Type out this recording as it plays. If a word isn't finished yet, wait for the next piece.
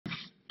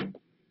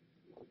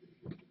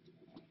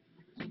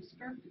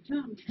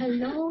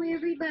Hello,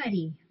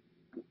 everybody.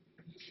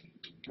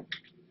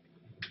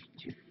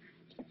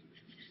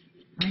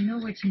 I know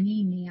what you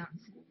mean,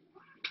 Nance.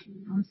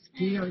 I'm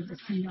scared to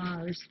see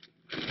ours.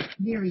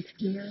 Very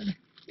scared.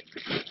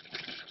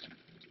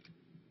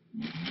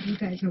 You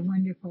guys are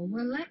wonderful.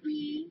 Well, let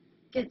me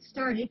get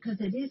started because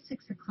it is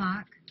 6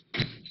 o'clock.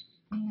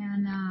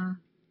 And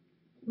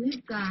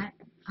we've got,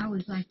 I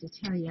always like to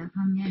tell you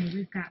how many.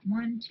 We've got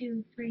 1,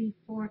 2, 3,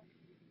 4,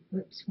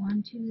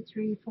 1, 2,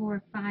 3,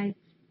 4, 5,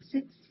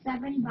 6,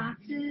 7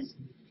 boxes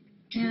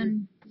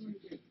and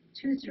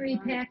 2, 3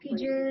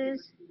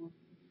 packages.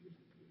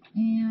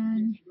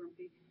 And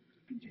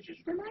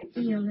there might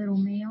be a little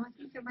mail. I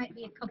think there might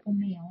be a couple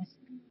mails.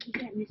 Is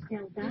that Miss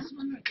Zelda?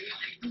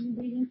 Are you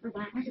waiting for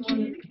that? Are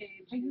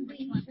you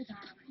waiting for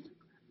that?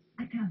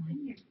 I got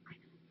one.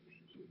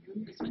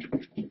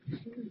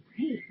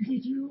 Hey,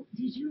 did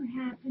you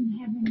happen to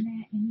have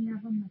any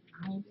of them with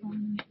owls on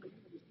them?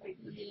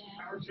 Yeah.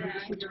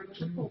 You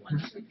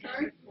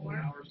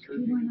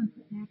want to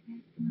put that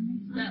back for me?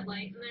 Is that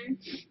light in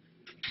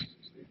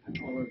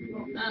there? Oh,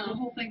 the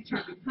whole thing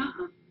turned.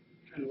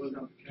 Kind of was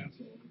out the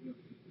castle.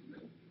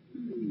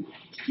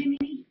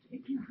 Jimmy,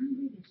 if you're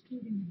hungry, there's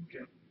food in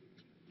there.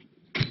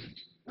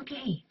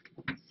 Okay,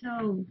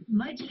 so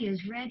Mudgy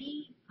is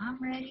ready. I'm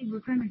ready. We're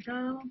going to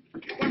go.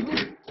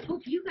 I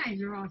hope you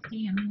guys are all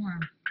staying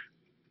warm.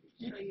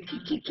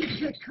 Keep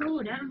it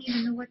cold. I don't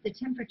even know what the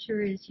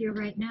temperature is here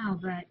right now,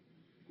 but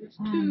It's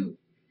 2.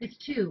 It's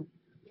 2.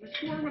 It was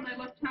 4 when I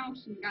left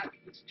house and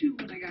it's 2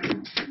 when I got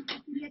home.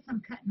 I guess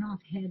I'm cutting off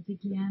heads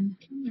again.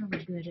 I'm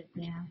really good at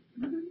that.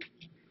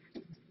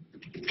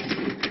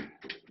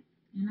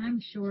 And I'm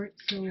short,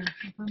 so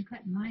if I'm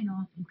cutting mine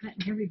off, I'm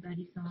cutting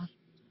everybody's off.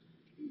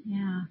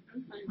 Yeah.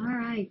 All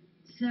right.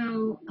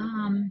 So,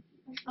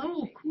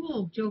 oh,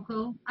 cool,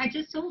 Joko. I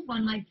just sold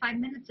one like 5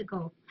 minutes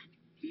ago.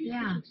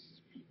 Yeah.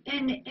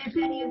 And if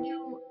any of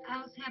you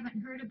else haven't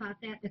heard about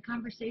that, the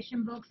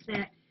conversation books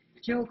that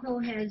Joko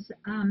has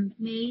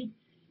made,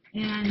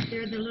 and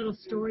they're the little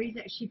stories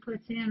that she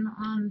puts in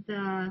on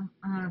the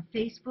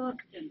Facebook.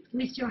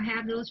 We still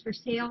have those for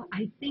sale.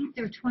 I think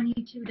they're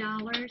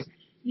 $22.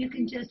 You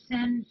can just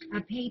send a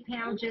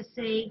PayPal, just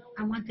say,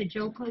 I want the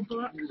Joko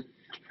book,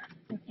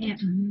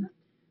 and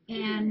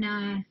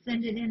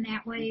send it in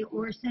that way,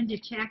 or send a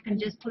check and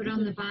just put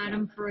on the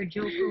bottom for a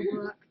Joko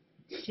book,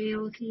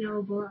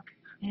 JOCO book,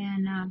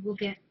 and we'll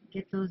get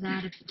those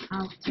out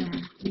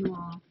to you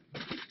all.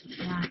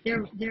 Yeah,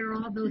 they're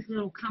all those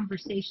little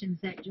conversations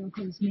that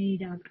Joko's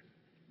made of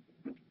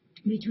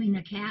between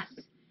the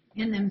cats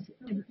and them,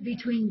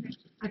 between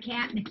a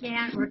cat and a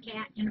cat, or a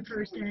cat and a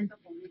person.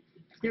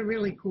 They're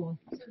really cool.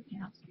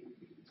 Yeah.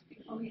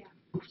 Oh, yeah.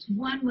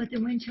 One with the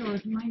wind chill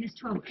is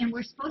 -12, and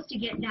we're supposed to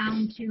get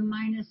down to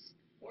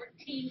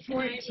 -14.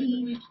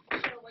 14.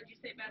 What'd you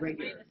say about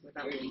Regular,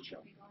 without wind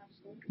chill.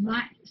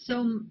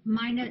 So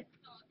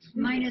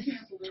minus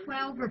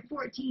 12 or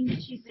 14,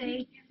 did she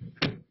say?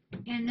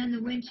 And then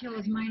the wind chill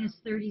is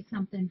 -30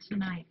 something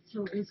tonight,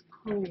 so it's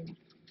cold.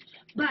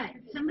 But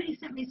somebody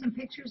sent me some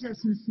pictures of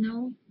some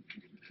snow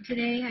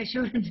today. I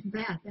showed them to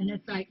Beth, and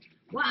it's like,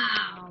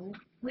 wow,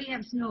 we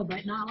have snow,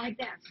 but not like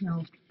that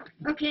snow.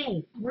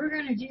 Okay, we're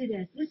going to do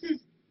this. This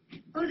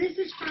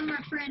is from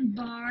our friend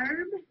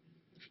Barb.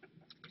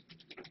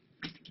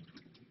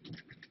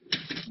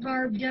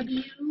 Barb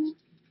W.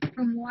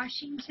 from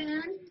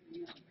Washington.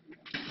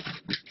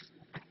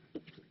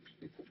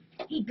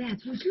 Hey,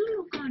 Beth, would you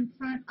look on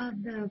front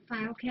of the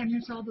file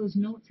cabinets, all those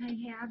notes I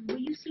have? Will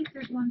you see if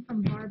there's one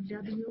from Barb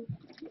W.?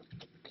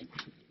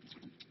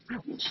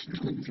 Ouch.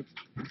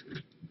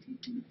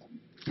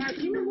 Now,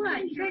 you know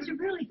what? You guys are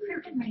really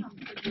crippled my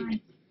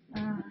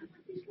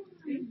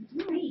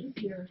space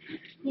here.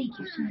 Thank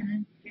you,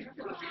 Shannon.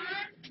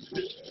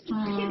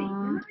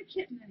 I'm not a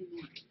kitten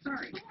anymore.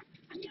 Sorry.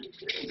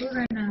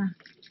 We're gonna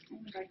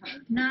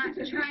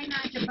try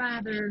not to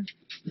bother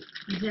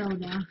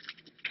Zelda.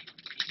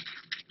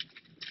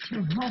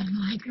 Oh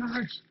my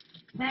gosh,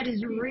 that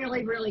is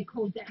really, really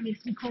cold. That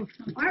makes me cold.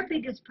 Our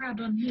biggest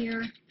problem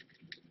here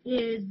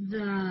is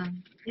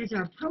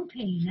our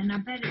propane, and I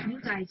bet you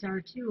guys are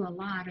too. A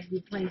lot of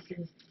you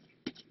places.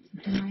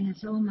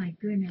 Minus, oh my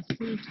goodness,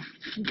 see,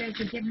 you guys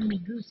are giving me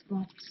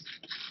goosebumps.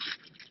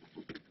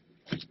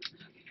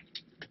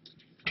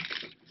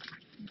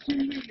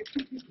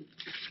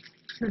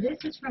 So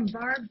this is from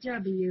Barb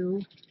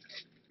W.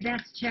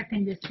 That's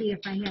checking to see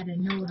if I had a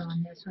note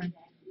on this one.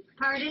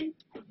 Pardon?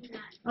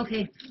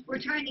 Okay, we're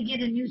trying to get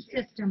a new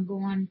system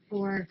going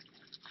for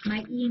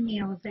my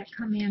emails that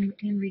come in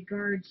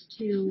regards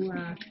to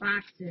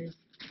boxes.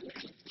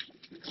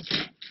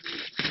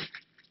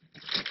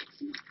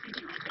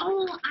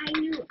 Oh,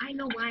 I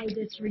know why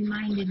this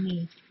reminded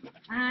me.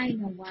 I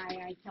know why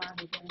I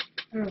thought of it,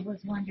 or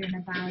was wondering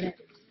about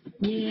it.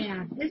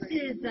 Yeah, this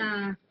is,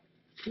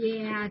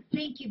 yeah,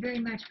 thank you very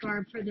much,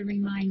 Barb, for the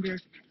reminder.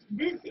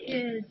 This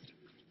is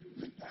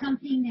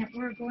something that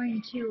we're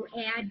going to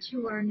add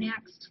to our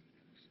next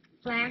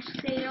flash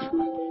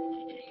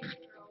sale.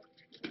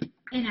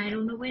 And I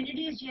don't know when it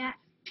is yet,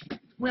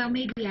 Well,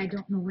 maybe I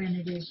don't know when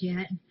it is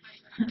yet.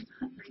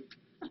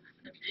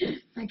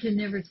 I can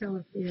never tell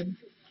if it is.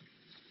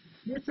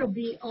 This will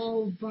be,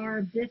 oh,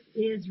 Barb, this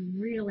is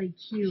really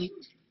cute.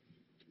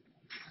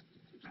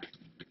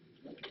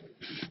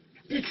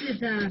 This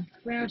is a,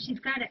 well, she's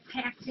got it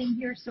packed in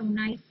here so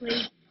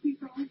nicely.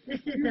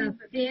 This is a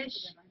fish.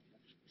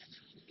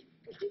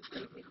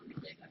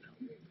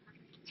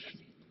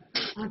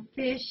 A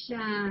fish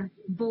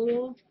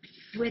bowl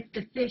with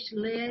the fish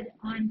lid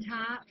on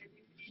top.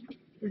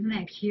 Isn't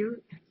that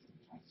cute?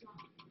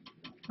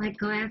 Like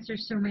glass or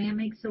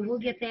ceramic. So we'll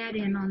get that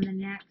in on the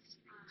next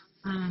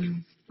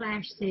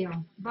flash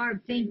sale.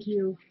 Barb, thank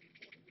you.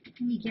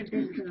 Let me get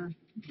this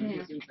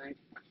back.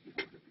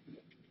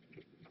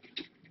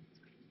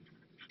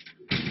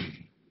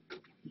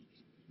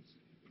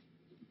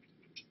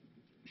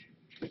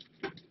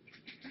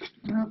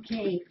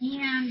 Okay,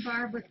 and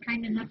Barb was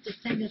kind enough to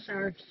send us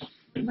our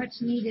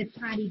much needed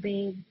potty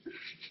bag.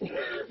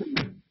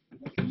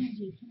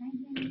 Angie, can I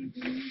hand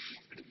you these?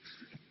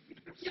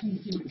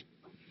 Thank you.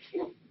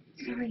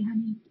 Sorry,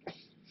 honey.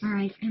 All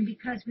right, and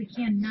because we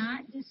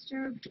cannot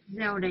disturb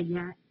Zelda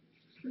yet,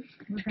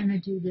 we're going to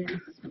do this.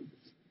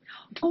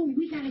 Oh,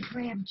 we got to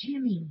grab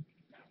Jimmy.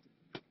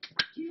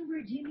 Do you know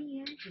where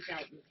Jimmy is? He's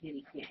out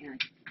in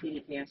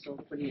Kitty Castle,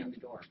 putting it on the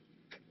door.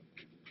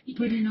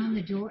 Put it on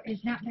the door.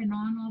 It's not been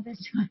on all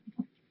this time.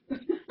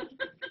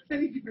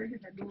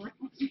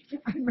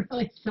 I'm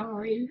really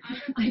sorry.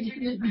 I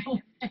didn't know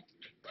that.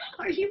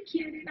 Are you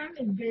kidding? I'm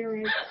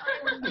embarrassed.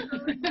 I'm so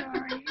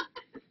sorry.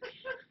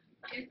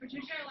 Is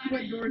Patricia allowed?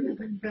 What door does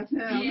Beth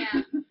have?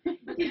 Yeah.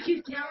 Did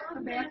you tell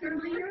him that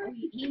earlier?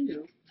 He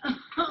knew.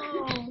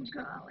 Oh,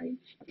 golly.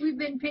 We've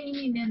been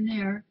painting in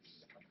there.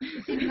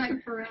 It seems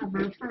like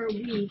forever, for a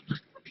week.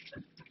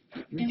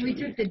 And we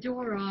took the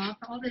door off.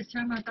 All this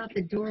time I thought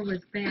the door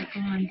was back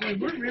on. Boy,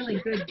 we're really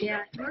good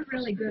we're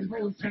really good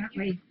hosts, aren't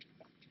we?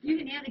 You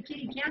can add a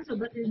kitty castle,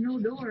 but there's no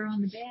door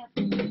on the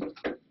bathroom.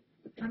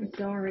 I'm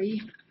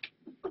sorry.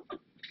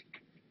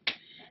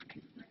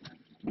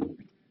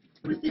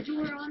 Was the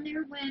door on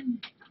there when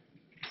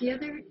the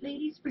other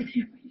ladies were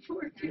there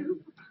before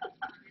too?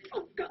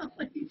 Oh,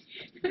 golly.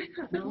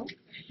 No?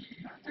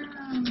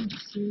 Oh,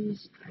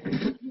 jeez.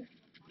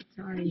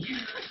 Sorry.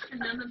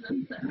 None of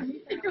them said.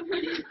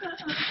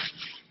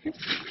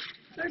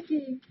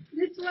 Okay,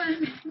 this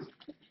one.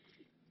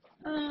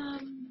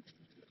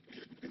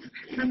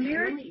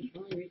 American. The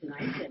only reason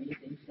I said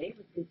anything today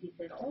was because he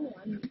said, oh,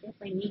 I guess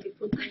I need to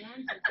put them on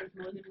since there's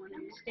more than one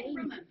in the state.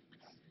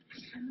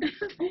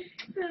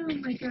 Oh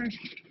my gosh.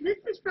 This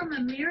is from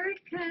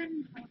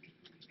American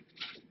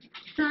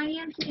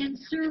Science and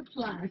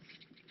Surplus.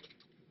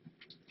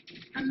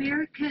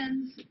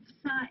 American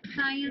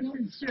Science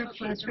and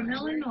Surplus from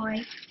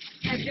Illinois,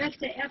 addressed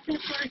to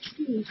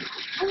FFRC.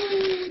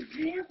 Oh,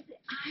 this,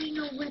 I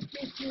know what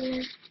this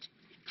is.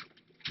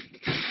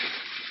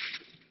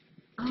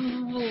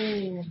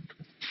 Oh,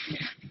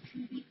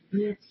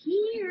 it's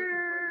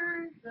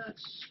here. The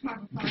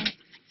Chicago 5,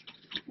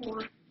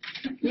 4.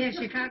 Yeah,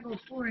 Chicago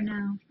 4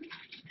 now.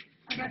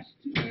 I got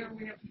 2 there,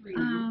 we have 3.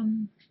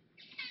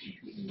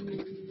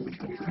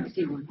 I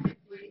see one.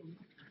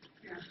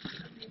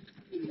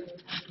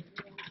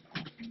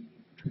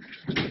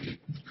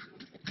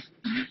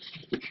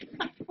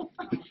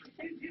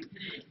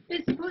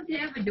 It's supposed to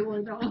have a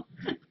door though.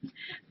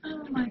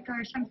 Oh my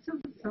gosh, I'm so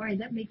sorry.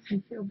 That makes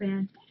me feel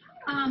bad.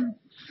 I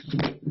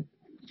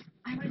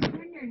was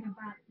wondering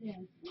about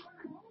this.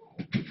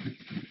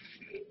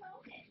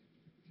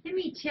 Let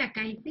me check.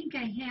 I think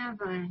I have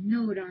a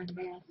note on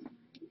this.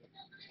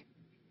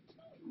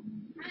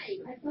 Hi,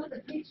 I saw the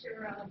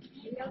picture of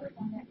the other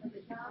one that was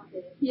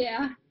adopted.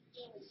 Yeah.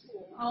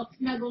 All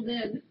snuggled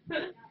in.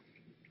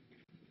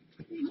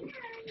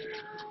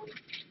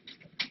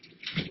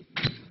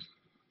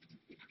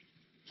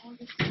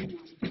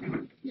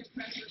 Your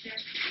present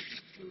there.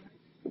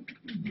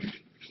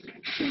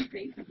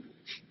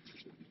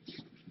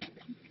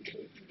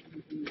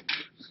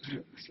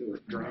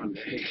 Grande.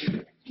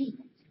 Hey,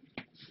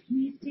 can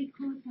you stay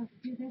close? I'll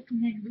do this,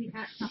 and then we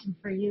got something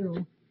for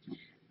you.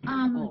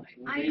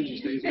 Angie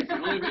stays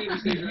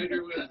right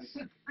here with us.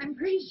 I'm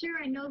pretty sure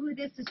I know who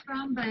this is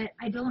from, but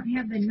I don't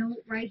have the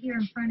note right here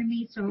in front of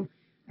me, so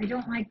I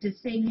don't like to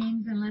say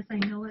names unless I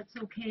know it's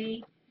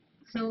okay.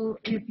 So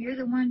if you're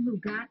the one who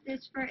got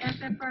this for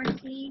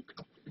FFRC,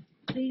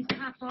 please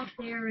hop up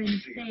there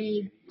and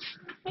say,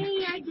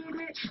 hey, I did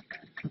it.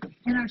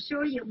 And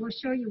we'll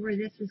show you where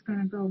this is going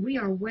to go. We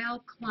are well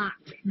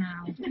clocked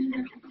now.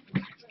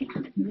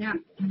 Yeah.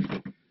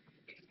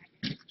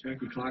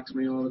 Jackie clocks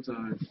me all the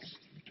time.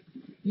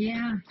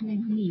 Yeah, he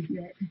needs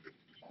it.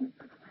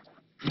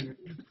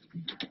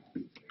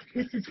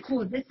 This is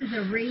cool. This is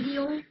a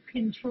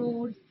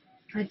radio-controlled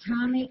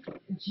atomic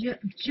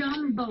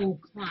jumbo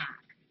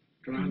clock.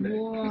 Grande.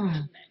 Whoa.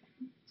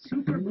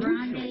 Super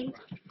grande.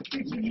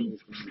 Here, Jimmy.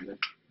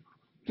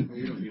 Oh,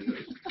 we don't use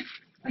those.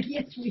 Oh,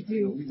 yes, we No,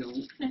 do. we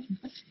don't.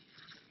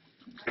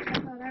 I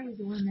thought I was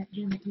the one that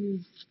didn't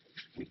use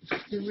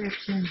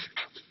directions.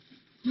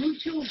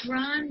 Mucho We use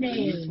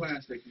grande.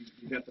 plastic.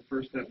 You got the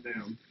first step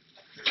down.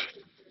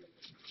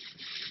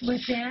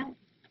 What's that?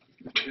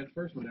 You got the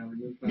first one down.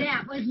 Remove that.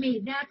 That was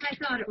me. I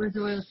thought it was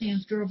Oil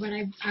Sands Girl, but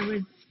I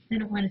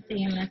didn't want to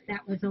say unless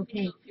that was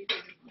okay.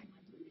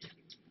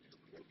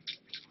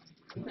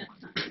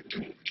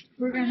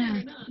 We're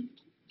gonna,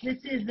 this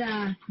is,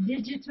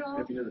 digital,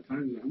 Have you got the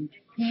time zone?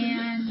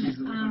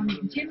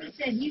 and, Jimmy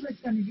said he was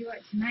gonna do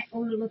it tonight. Oh,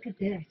 look at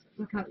this.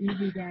 Look how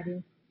easy that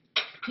is.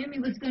 Jimmy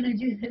was gonna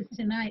do this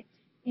tonight,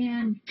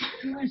 and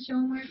you wanna show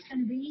him where it's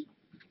gonna be?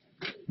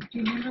 Do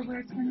you remember where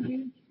it's gonna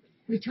be?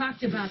 We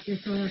talked about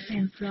this, Oil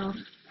Sands Girl.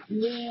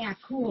 Yeah,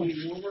 cool.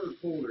 You warmer or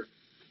colder?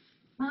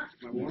 Huh?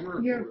 Am I warmer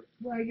or You're, colder?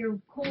 well, you're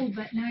cold,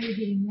 but now you're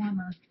getting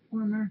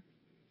warmer.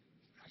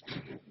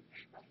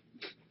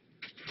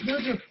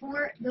 Those are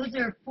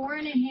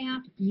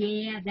 4.5.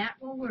 Yeah, that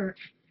will work.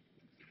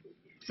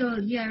 So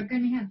you're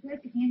gonna have this,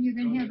 and you're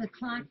gonna have the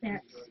clock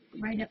that's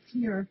right up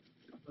here.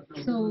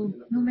 So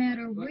no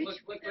matter which,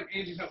 Look,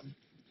 Angie's helping.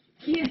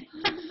 yeah,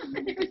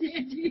 there's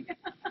Angie.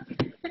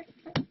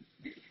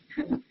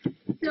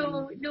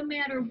 So no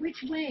matter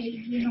which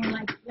way,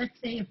 like let's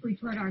say if we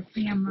put our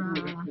camera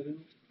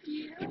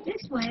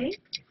this way,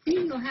 see,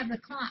 you'll have the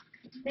clock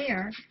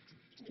there.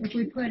 If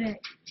we put it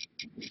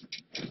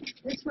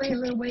this way a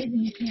little ways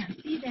and you can't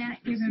see that,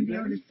 you're going to be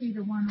able to see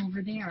the one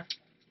over there.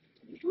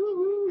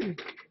 Woo-hoo!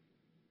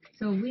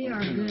 So we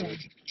are good.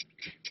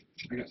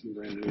 I got some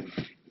brand new.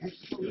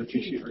 Are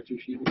two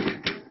sheets. All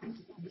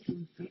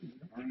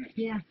right.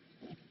 Yeah.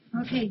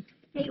 Okay.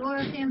 Hey,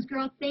 Oil Sands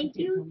Girl, thank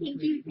you.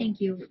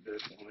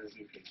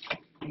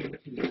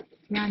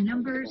 Yeah,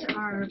 numbers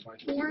are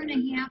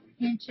 4.5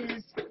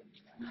 inches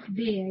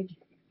big.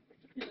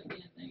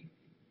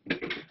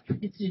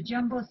 It's a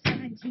jumbo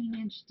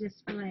 17-inch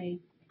display.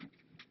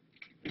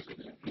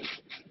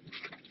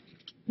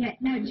 Yeah,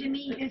 now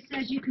Jimmy, it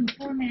says you can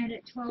format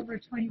it 12 or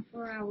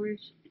 24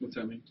 hours. What's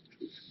that mean?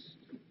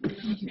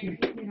 You can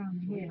hit it on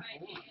the head.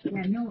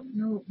 Yeah,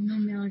 no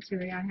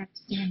military. I have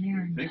to stand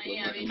there and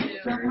Yeah, me too.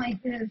 something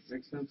like this.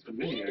 Makes sense to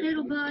me. Hey,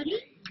 little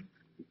buddy.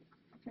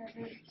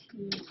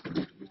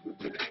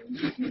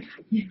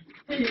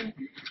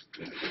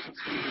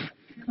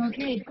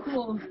 Okay,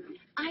 cool.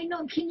 I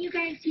know. Can you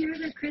guys hear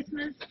the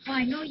Christmas? Well,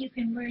 I know you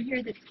can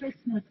hear the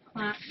Christmas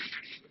clock,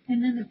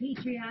 and then the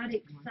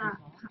patriotic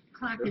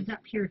clock is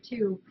up here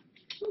too.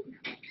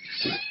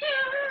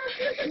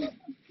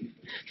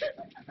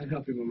 I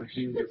help you when my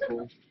hands are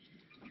full.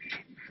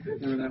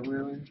 Remember that one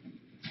earlier?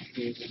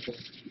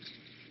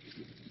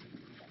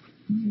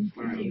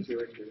 All right, let's see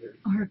what I can do here.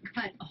 Or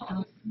cut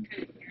off.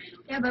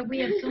 Yeah, but we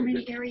have so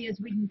many areas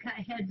we can cut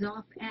heads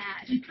off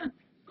at.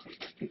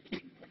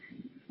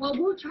 Well,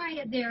 we'll try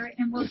it there,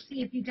 and we'll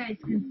see if you guys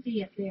can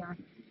see it there.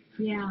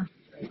 Yeah.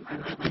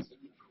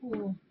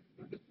 Cool.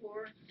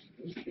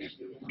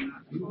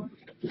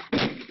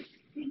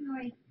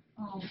 Anyway,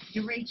 oh,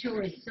 Rachel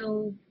is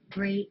so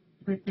great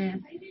with this.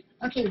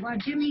 Okay, while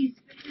Jimmy's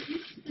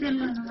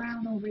fiddling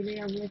around over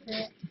there with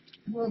it,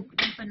 we'll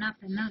open up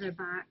another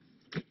box,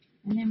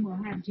 and then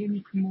we'll have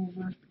Jimmy come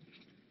over.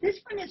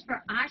 This one is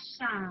for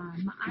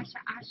Asha, my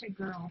Asha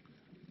girl.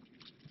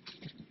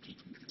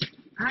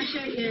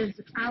 Asha is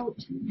out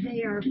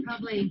there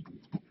probably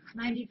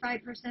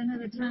 95%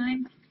 of the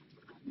time.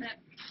 That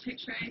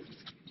picture I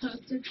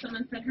posted,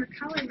 someone said her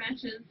collar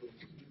matches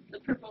the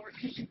purple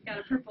because she's got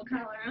a purple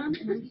collar on.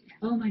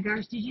 Oh my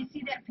gosh, did you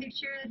see that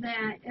picture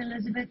that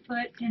Elizabeth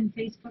put in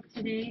Facebook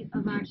today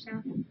of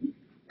Asha?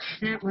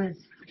 That was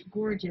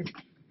gorgeous.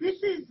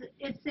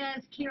 It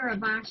says Care of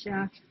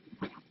Asha,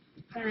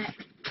 but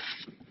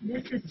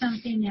this is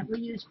something that we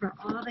use for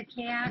all the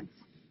cats.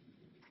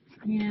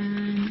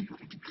 And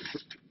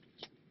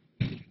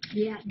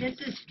yeah, this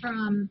is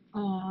from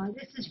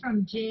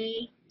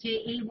Jay,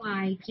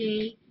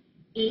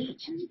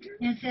 H, and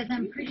it says,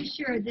 I'm pretty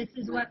sure this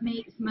is what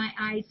makes my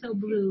eyes so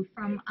blue,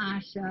 from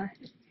Asha.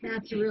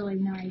 That's really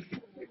nice.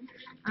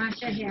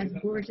 Asha has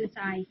gorgeous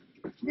eyes.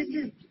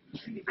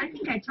 I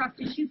think I talked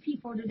to 2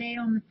 people today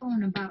on the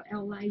phone about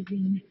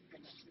L-lysine.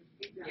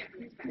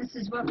 This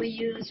is what we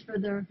use for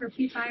the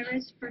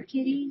herpesvirus for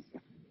kitties.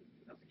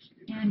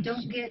 And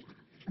don't get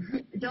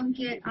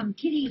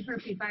kitty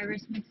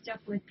herpesvirus mixed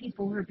up with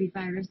people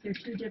herpesvirus. They're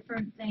 2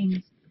 different things.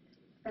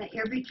 But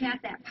every cat,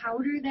 that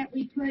powder that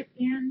we put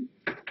in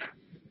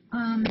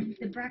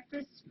the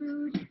breakfast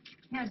food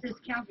has this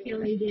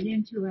calculated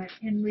into it,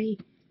 and we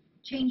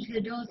change the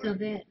dose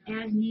of it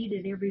as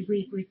needed every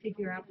week. We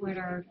figure out what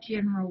our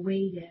general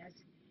weight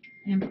is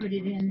and put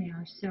it in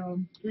there. So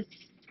this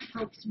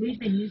helps. We've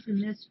been using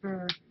this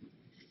for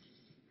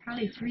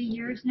probably 3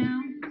 years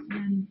now,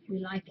 and we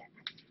like it.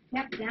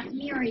 Yep, that's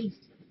Mary.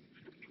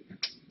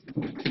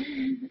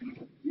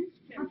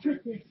 I'll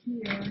put this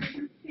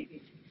here.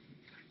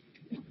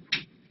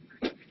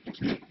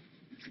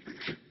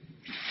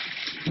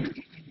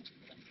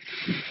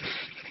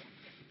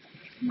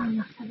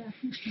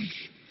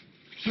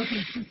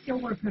 Okay, she's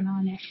still working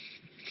on it.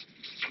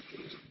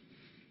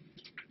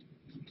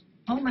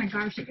 Oh my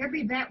gosh,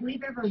 every vet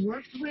we've ever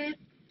worked with,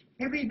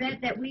 every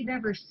vet that we've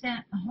ever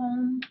sent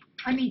home,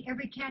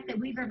 every cat that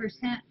we've ever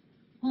sent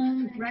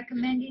home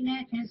recommending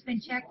it, and it's been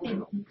checked.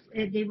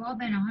 They've all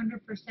been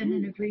 100%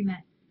 in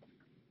agreement.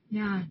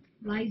 Yeah,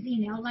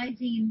 lysine,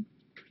 L-lysine.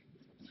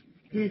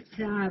 It's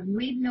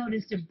we've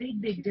noticed a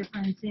big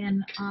difference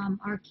in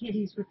our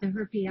kitties with the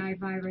herpes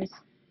virus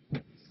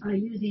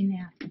using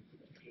that.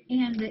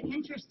 And the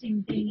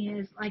interesting thing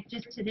is, like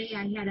just today,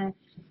 I had a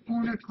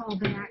owner call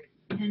back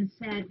and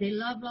said they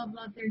love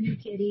their new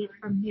kitty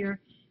from here,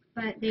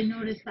 but they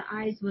noticed the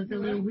eyes was a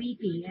little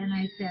weepy. And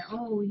I said,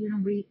 oh, you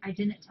know, I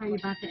didn't tell you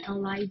about the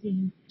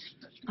L-lysine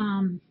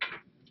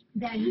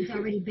that he's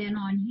already been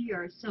on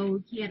here.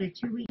 So he had a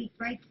 2-week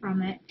break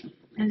from it,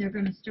 and they're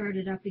going to start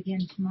it up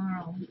again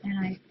tomorrow. And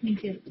I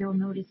think that they'll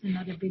notice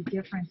another big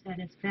difference, that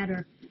it's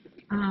better.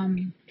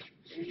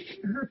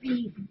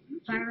 Herpes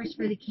virus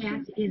for the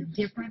cats is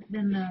different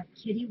than the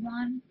kitty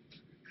one,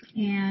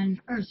 than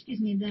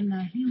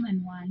the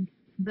human one,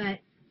 but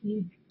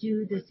you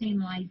do the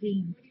same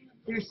lysine.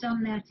 There's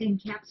some that's in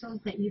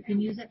capsules that you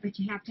can use it, but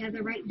you have to have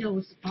the right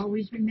dose.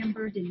 Always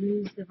remember to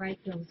use the right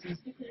doses.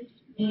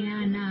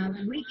 And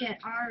we get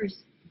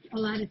ours a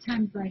lot of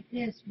times like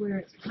this, where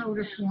it's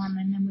powder form,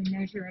 and then we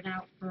measure it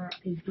out for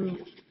a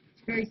group.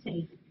 It's very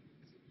safe.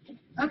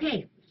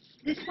 Okay,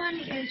 this one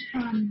is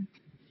from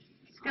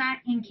Scott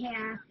and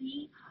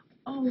Kathy.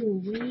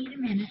 Oh, wait a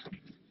minute.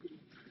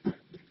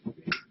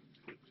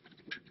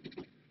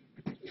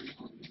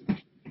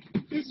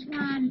 This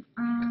one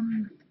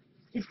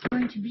is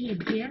going to be a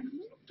gift.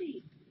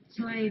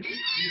 So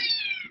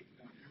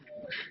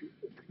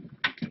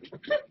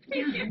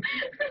you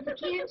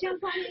can't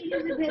jump on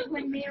Elizabeth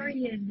when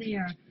Mary is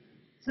there.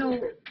 So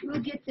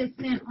we'll get this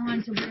sent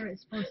on to where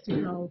it's supposed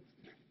to go.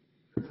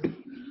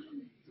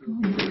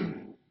 Oh,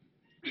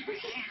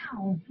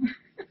 ow.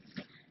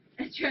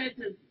 I tried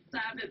to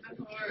stop it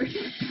before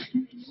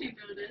she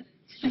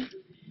noticed.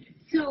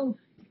 So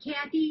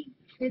Kathy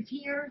is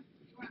here.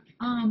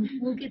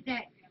 We'll get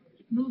that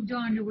moved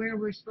on to where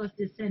we're supposed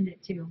to send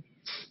it to.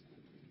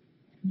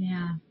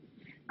 Yeah.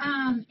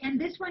 And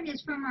this one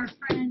is from our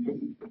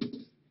friend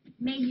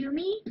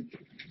Mayumi. Oh,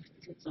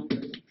 it's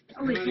open.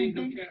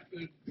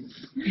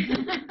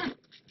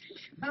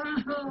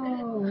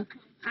 Oh,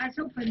 I was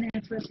hoping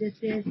that's what this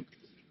is.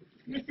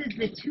 This is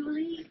the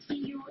Tuli,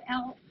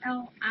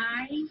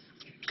 T-U-L-L-I.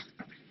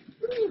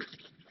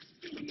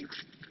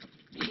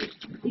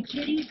 The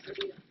kitties,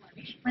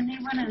 when they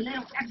want a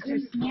little extra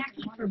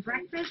snacky for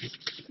breakfast,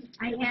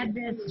 I add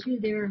this to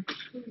their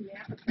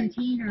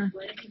container.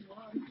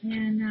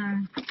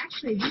 And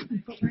actually, we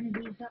can put one of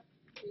these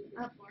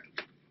up.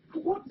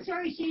 Whoops,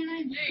 sorry,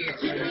 Shannon.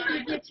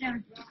 Didn't get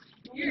you.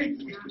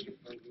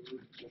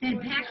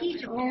 And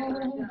package,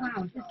 oh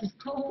wow, this is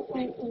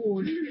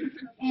cold.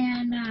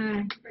 And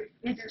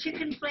it's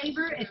chicken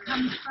flavor. It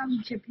comes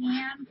from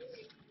Japan.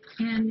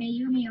 And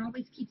Mayumi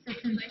always keeps us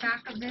in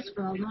stock of this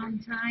for a long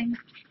time.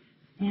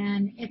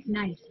 And it's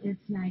nice.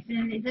 It's nice.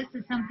 And this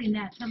is something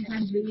that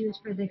sometimes we use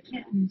for the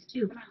kittens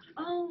too.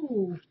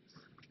 Oh,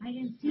 I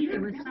didn't see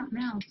there was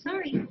something else.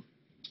 Sorry.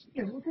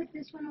 Here, we'll put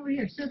this one over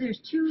here. So there's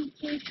 2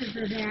 cases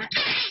of that.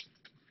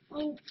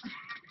 Oh,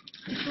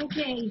 it's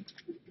okay.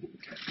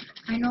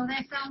 I know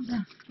that sounds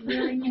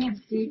really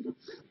nasty.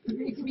 It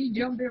makes me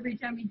jump every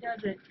time he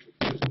does it.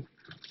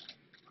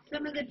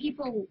 Some of the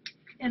people,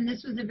 and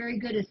this was a very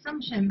good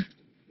assumption,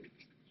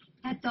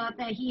 had thought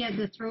that he had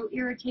the throat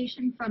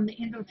irritation from the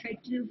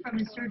endotrache tube from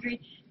his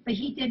surgery, but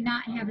he did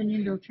not have an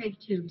endotrache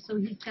tube, so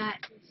he's got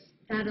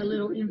a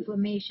little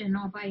inflammation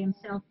all by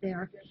himself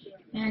there.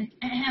 And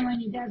when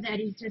he does that,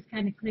 he's just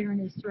kind of clearing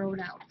his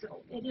throat out.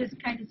 So it is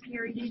kind of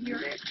scary to hear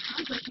it.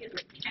 Sounds like he has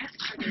a cat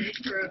under his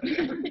throat. He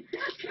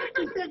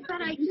says,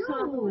 but I do.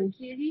 Oh,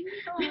 kitty.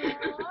 Oh,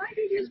 I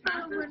just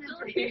found one of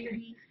the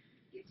babies.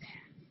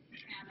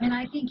 And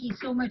I think he's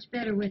so much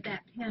better with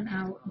that pen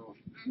out.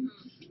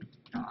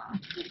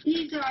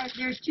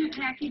 There's 2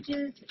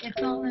 packages.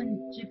 It's all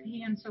in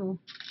Japan, so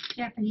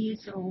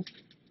Japanese, so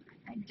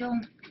I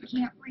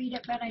can't read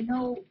it, but I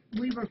know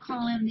we were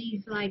calling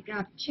these like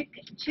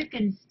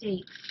chicken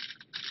steaks,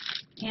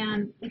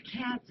 and the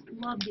cats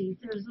love these.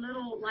 There's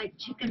little like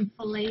chicken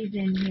fillets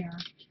in here,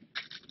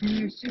 and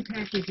there's 2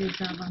 packages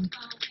of them.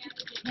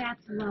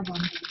 Cats love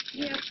them.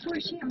 Yeah, poor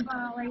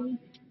Shambali.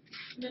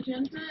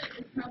 Magenta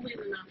is probably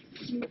enough. I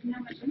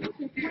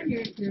wonder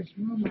if there's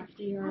room up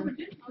there.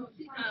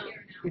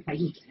 If I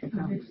use it.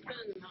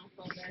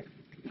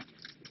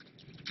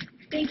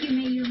 Thank you,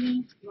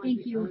 Mayumi.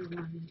 Thank you.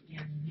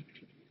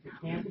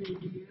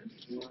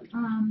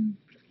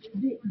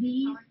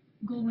 These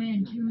go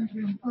in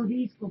June. Oh,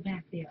 these go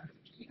back there.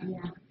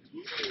 Yeah.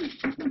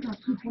 I think I'll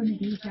keep one of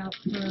these out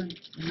for a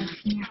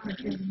snack or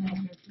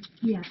something.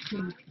 Yeah,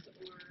 please.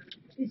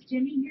 Is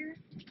Jimmy here?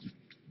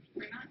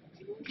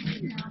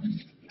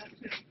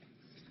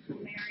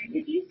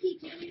 If you see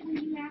Jimmy,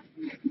 will you ask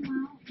him to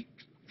come out?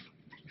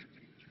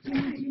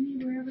 Jimmy,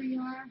 wherever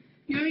you are.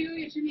 You want me to go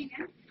get Jimmy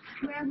again?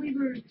 Well, we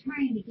were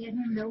trying to get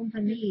him to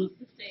open these.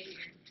 To stay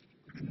here.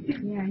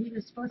 Yeah, he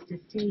was supposed to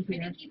stay I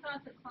here. think he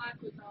thought the clock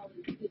was all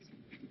his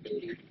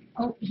duty.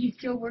 Oh, he's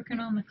still working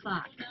on the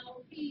clock.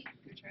 No, he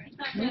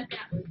thought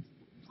that was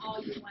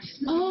all you wanted.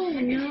 Oh,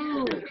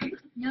 no.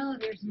 No,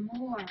 there's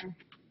more. Not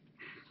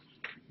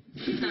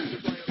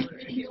spoiler.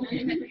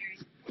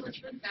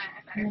 Elizabeth got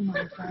Oh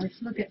my gosh,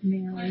 look at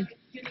Mary.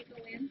 Judy go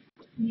in.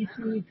 Let me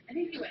see. I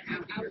think he went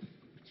out.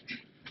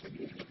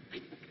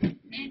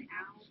 And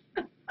out.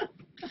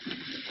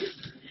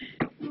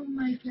 Oh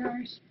my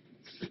gosh.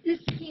 This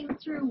came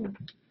through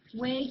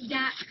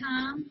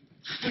wag.com.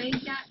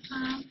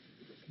 Wag.com.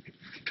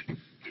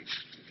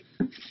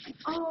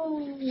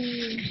 Oh.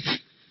 You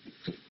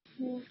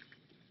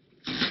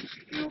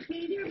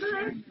okay there,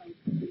 bud?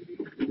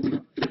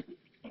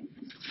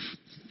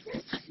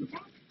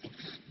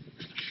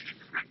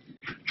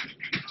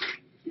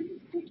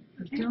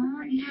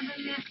 Don't have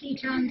a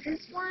message on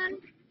this one,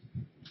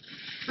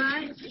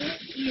 but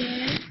it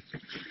is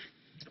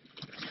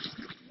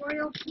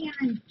Royal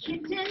Canin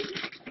Kitten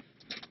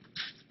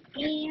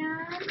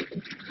and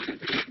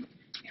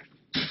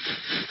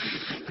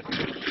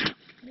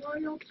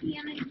Royal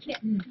Canin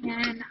Kitten.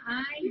 And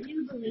I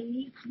do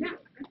believe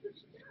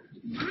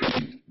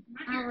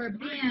our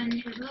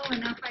bin is low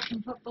enough I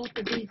can put both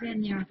of these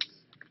in there.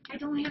 I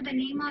don't have a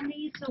name on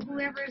these, so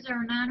whoever is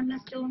our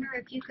anonymous donor,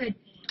 if you could,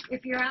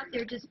 if you're out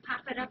there, just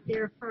pop it up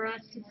there for us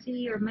to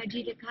see or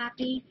Mudgy to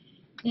copy.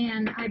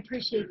 And I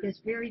appreciate this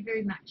very,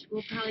 very much.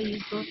 We'll probably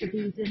use both of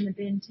these in the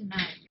bin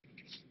tonight.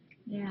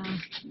 Yeah.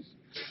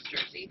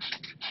 Jersey.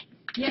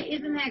 Yeah,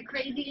 isn't that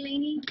crazy,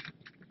 Lainey?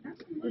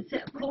 It's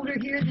colder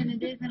here than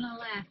it is in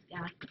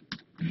Alaska.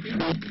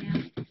 Yeah,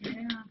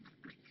 yeah.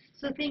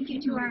 So thank you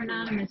to our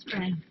anonymous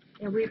friend.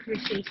 Yeah, we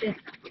appreciate this.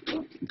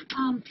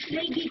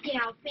 Lady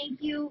Gal, thank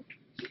you.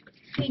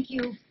 Thank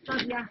you.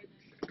 Love ya.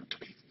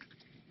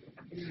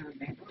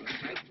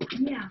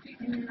 Yeah,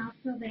 and then I'll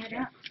fill that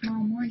up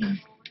tomorrow morning.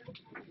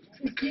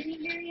 Is Jenny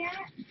here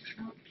yet?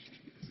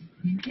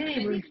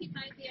 Okay, I we're. think he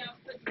might be out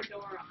putting the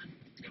door on.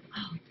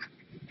 Oh,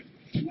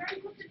 You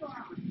already put the door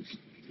on.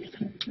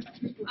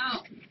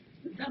 Oh,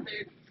 the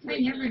other. I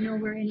never know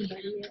where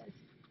anybody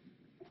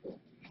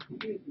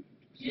is.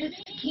 This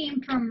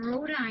came from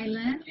Rhode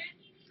Island.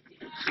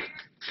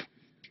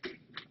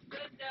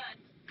 Good done.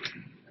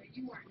 But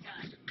you weren't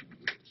done.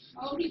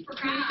 Oh, he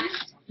forgot.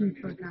 We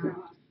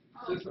forgot.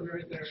 This one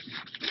right there.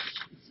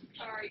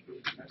 Sorry.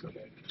 That's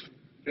okay.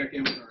 Check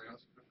in with our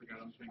house. I forgot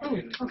I was making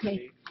it. Oh,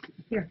 okay.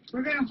 Here,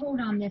 we're gonna hold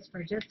on this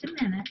for just a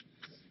minute.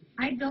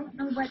 I don't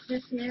know what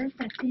this is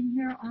that's in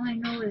here. All I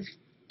know is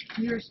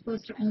you're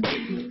supposed to own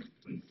these.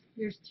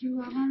 There's two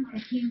of them.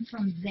 It came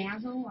from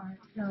Zazzle,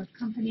 the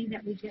company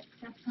that we get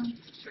stuff from.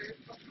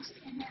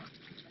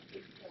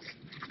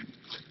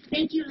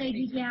 Thank you,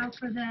 Lady Gal,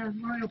 for the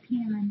Royal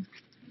Canin.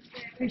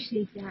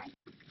 Appreciate that.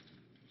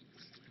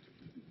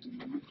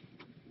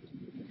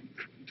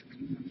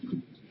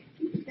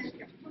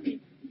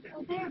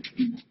 Oh, there.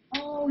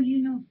 Oh,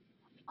 you know.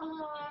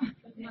 Oh, Aw.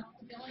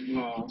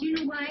 do you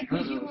know why?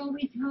 Because you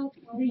always help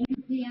the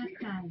UPS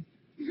guy.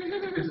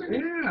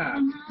 Yeah.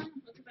 Uh-huh.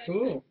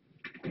 Cool.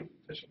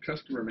 Special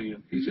customer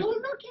man. He's Oh, just,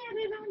 look at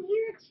it on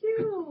here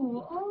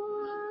too.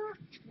 Oh,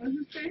 What does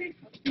it say?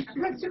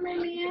 customer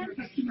man,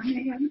 Customer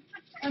man.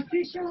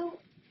 official.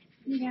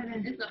 You gotta.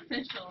 It's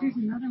official. Here's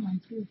another one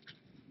too.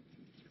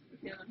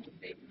 The other one's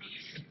big.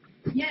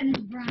 Yeah, and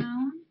it's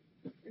brown.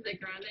 Is it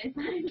grande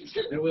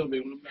size? there will be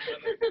when I'm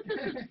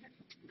done.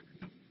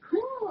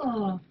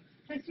 Cool.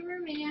 Customer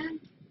man.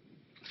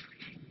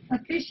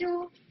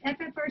 Official,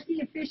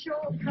 FFRC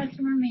official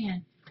customer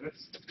man.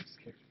 That's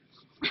scary.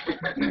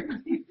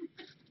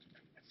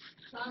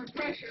 A lot of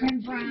pressure.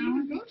 And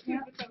brown. You go to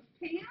Yep. with those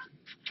pants.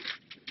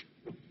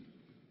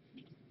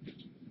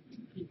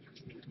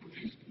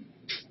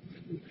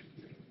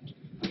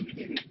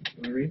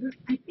 Want to read it?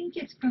 I think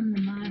it's from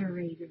the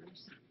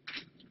moderators.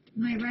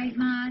 Am I right,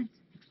 mods?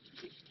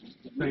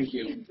 Thank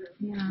you.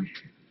 Yeah.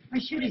 I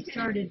should have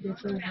started this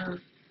over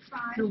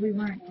so we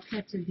weren't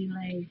such a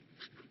delay.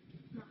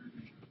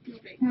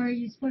 Now, are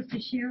you supposed to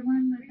share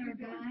one with our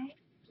guy?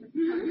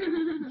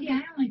 See,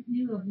 I only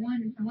knew of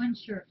one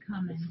shirt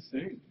coming. It's the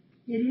same.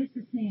 It is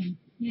the same.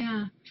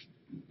 Yeah.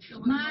 So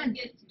when one Mine-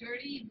 gets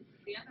dirty,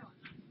 the other one.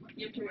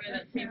 You have to wear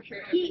that same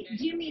shirt. He, every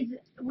day. Jimmy's,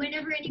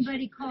 whenever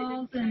anybody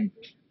calls and,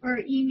 or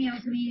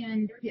emails me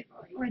and,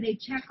 or they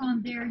check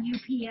on their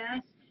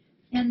UPS,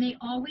 and they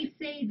always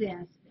say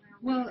this,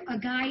 well, a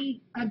guy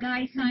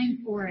signed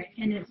for it,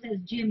 and it says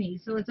Jimmy,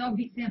 so it's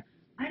always him.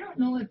 I don't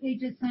know if they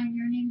just signed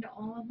your name to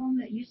all of them.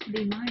 That used to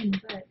be mine,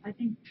 but I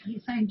think he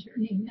signed your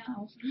name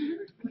now.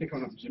 I think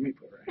I'll have Jimmy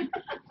put right.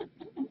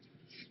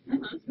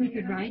 We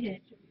could write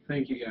it.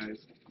 Thank you guys.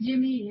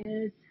 Jimmy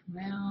is,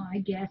 well, I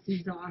guess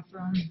he's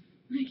awesome.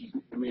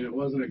 I mean, it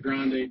wasn't a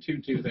grande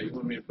tutu that you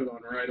wanted me to put on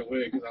right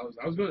away because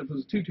I was going to, if it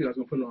was a tutu, I was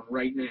going to put it on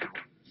right now.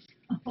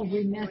 Oh,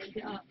 we messed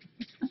up.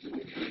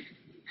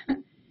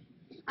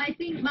 I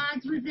think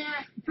Mods was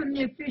at from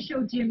the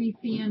official Jimmy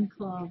fan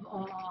club.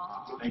 Oh,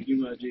 Thank you,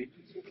 Mudgy.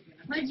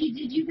 Mudgy,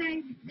 did you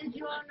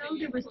all know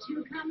there was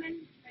two coming?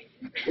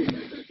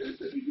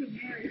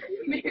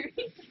 Mary.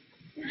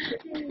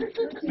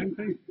 Same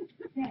thing.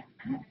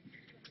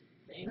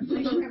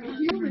 Official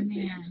customer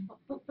man.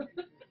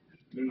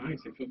 They're nice.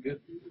 They feel good.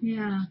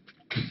 Yeah.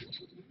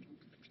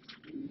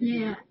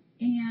 Yeah,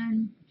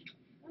 and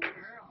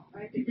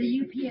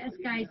the UPS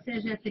guy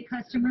says that the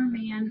customer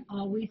man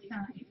always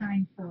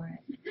signs for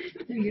it.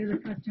 So you're the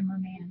customer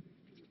man.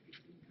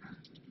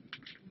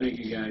 Thank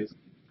you guys.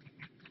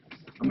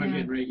 I'm not Yeah.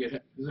 getting ready to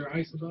get. Is there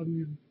ice above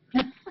me?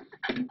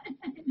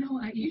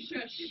 No, You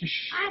shush.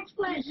 That's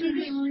what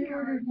she only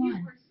ordered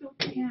one.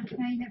 Yeah,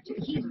 kind of.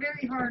 He's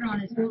very hard on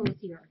his clothes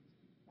here.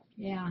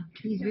 Yeah,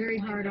 he's very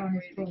hard on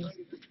his clothes.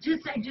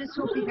 I just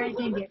hope you guys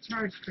didn't get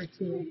charged for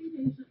two.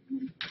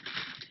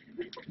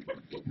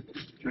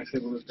 Can I say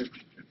one of those?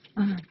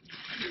 Uh-huh.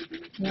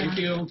 Yeah. Thank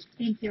you.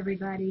 Thanks,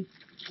 everybody.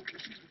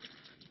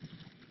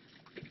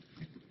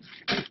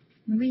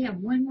 We have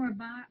one more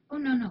box. Oh,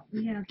 no.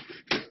 We have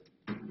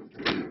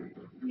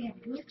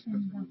this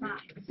in the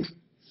box.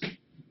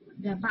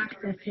 The box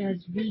that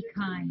says "Be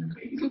Kind" on it.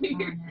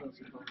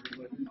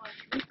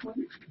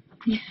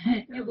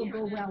 It will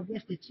go well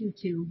with the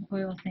tutu,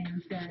 Oil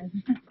Sand says.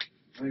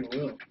 I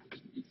will.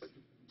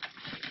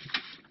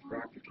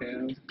 Rock the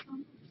cows.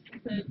 I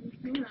said,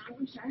 I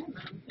wish I had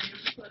my own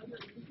family club.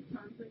 And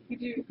sounds like you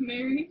do,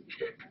 Mary.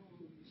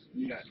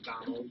 You got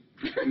Donald,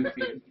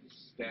 Goofy,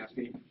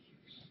 Staffy.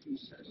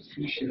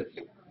 You should.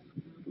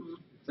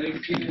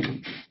 Thank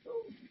you.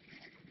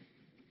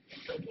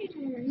 Okay,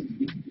 Mary.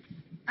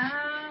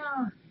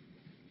 Oh.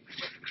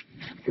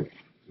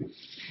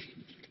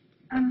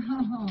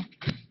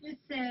 It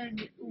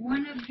said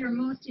one of your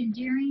most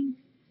endearing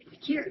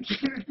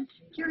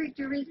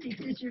characteristics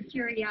is your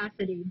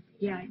curiosity.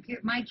 Yeah,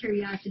 my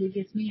curiosity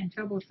gets me in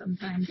trouble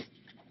sometimes,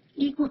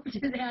 equal to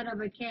that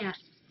of a cat.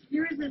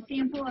 Here is a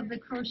sample of the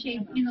crochet,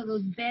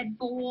 those bed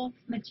bowl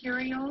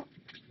material.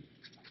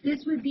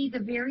 This would be the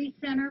very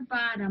center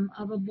bottom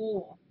of a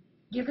bowl.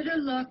 Give it a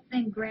look,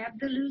 then grab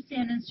the loose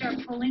end and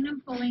start pulling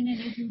and pulling, and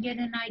you can get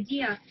an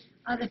idea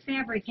of the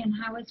fabric and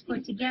how it's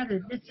put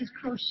together. This is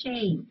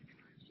crochet.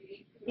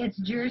 It's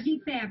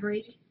jersey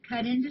fabric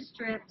cut into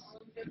strips,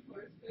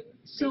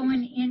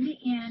 sewn end to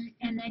end,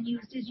 and then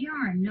used as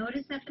yarn.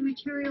 Notice that the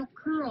material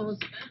curls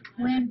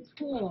when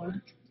pulled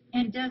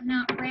and does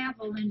not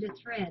ravel into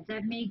threads.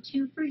 I've made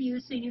two for you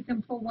so you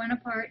can pull one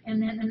apart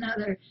and then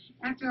another.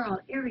 After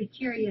all, every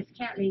curious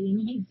cat lady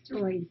needs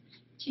toys.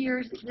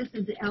 Cheers. This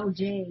is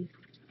LJ.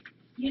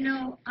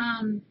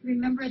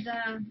 Remember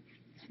the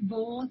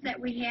bowls that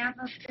we have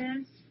of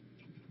this?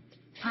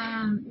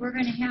 We're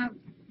going to have.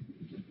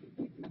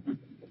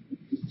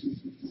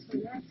 So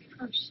that's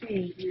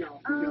crochet. No.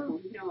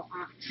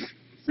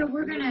 So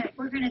we're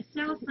gonna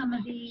sell some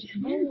of these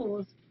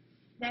bowls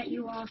that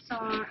you all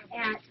saw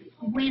at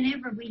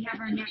whenever we have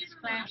our next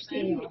flash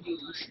sale.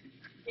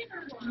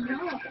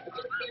 No.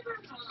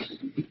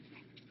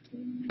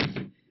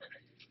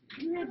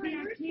 You're the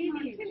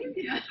activity.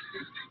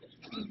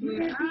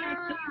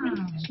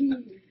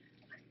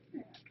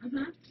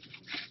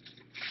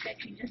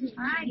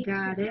 I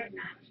got it.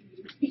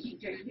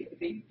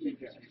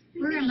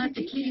 We're going to let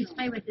the kitties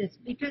play with this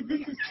because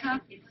this is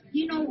tough.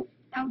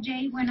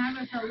 LJ, when I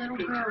was a little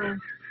girl,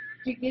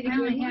 I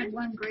only had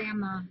one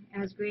grandma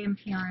as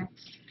grandparent.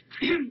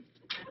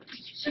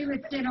 She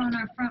would sit on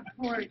our front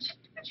porch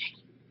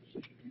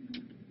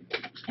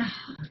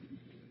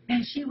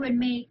and she would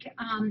make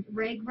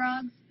rag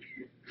rugs,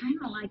 kind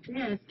of like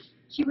this.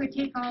 She would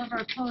take all of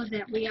our clothes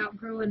that we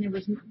outgrew, and there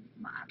was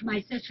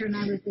my sister and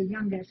I was the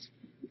youngest,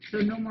 so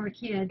no more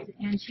kids,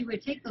 and she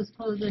would take those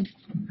clothes and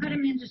cut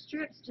them into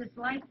strips just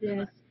like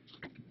this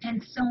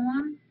and sew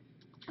them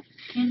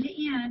end to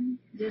end,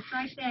 just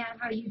like that,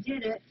 how you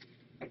did it,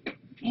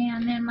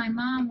 and then my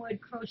mom would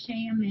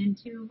crochet them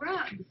into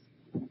rugs.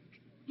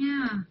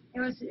 Yeah, it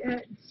was,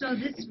 so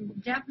this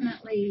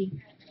definitely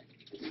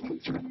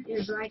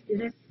is like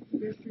this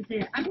is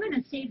it. I'm going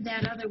to save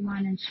that other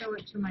one and show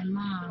it to my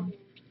mom.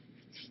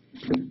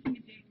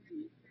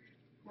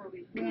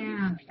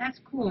 Yeah, that's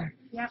cool.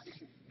 Yep,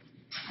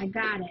 I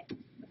got it.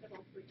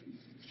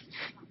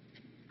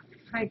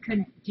 I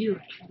couldn't do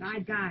it, but I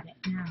got it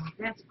now.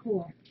 That's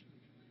cool.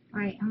 All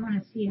right, I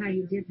want to see how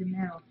you did the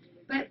middle.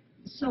 But,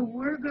 so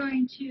we're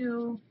going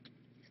to...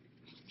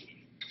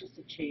 Just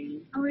a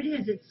chain. Oh, it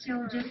is. It's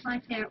still just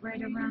like that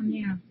right around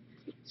there.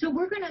 So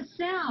we're going to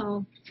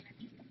sell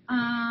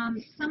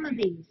some of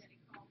these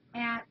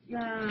at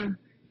the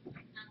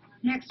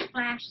next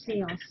flash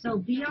sale. So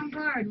be on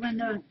guard when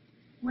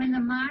the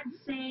mods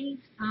say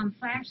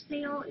flash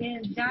sale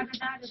is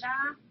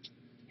da-da-da-da-da.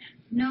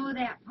 Know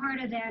that part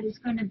of that is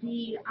going to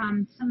be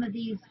some of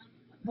these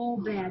bowl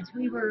beds.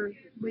 We were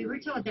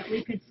told that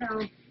we could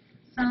sell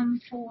some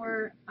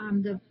for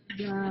the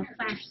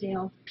flash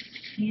sale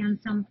and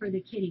some for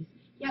the kitties.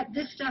 Yeah,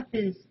 this stuff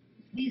is,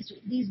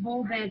 these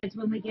bowl beds,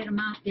 when we get them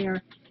out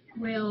there,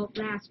 will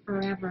last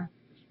forever.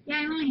 Yeah,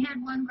 I only had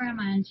one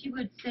grandma, and she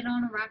would sit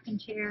on a rocking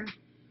chair,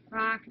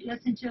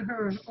 listen to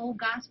her old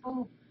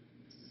gospel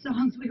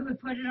songs. We would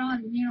put it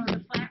on,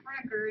 the flat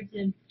records,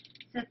 and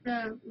set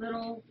the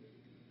little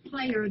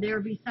player there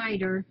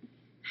beside her.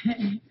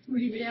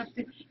 We would have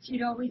to,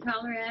 she'd always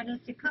holler at us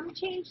to come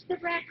change the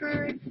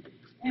record,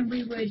 and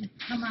we would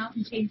come out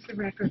and change the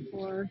record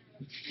for her.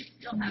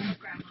 Still have a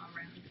grandma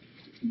around.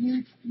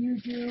 You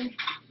do?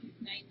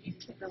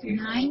 96.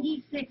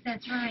 96,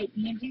 that's right.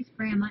 Angie's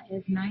grandma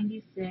is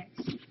 96.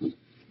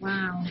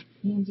 Wow.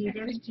 Angie,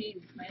 that's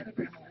Jeez, my other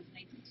grandma was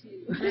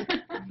 92.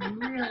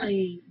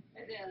 really,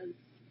 It is.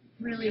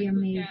 really We've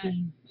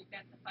amazing.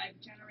 got the 5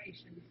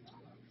 generations.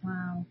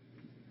 Wow.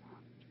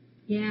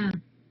 Yeah,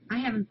 I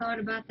haven't thought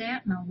about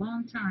that in a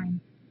long time.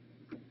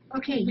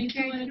 Okay, you Makes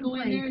you guys want to can go in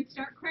there play. and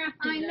start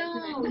crafting. I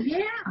doesn't know, it?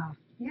 yeah,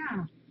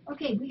 yeah.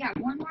 Okay, we got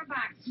one more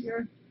box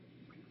here.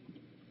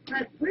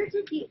 But where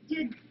did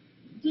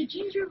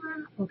Ginger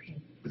run? Okay.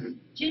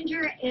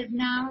 Ginger is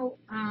now,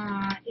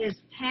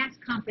 is past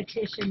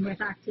competition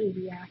with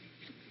Octavia.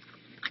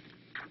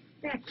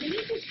 Beth, can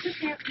you just put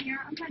that there?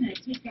 I'm going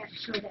to take that and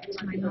show that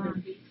to my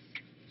mom.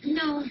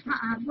 No,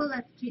 we'll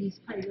let the kitties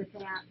play with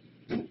that.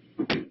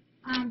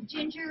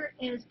 Ginger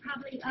is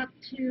probably up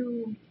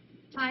to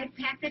 5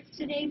 packets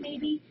today,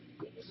 maybe.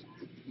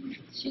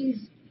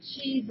 She's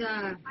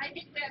I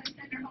think we have to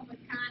send her home with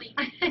Connie.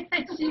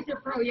 she's a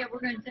pro. Yeah, we're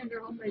going to send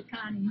her home with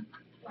Connie.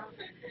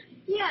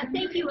 Yeah,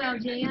 thank you,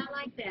 LJ. I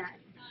like that.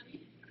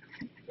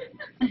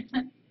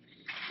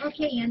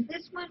 Okay, and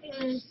this one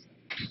is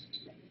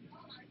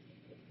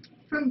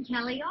from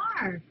Kelly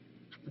R.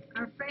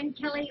 Our friend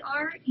Kelly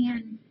R.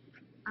 in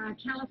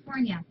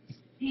California.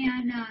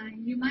 And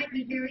you might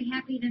be very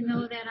happy to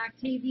know that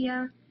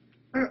Octavia,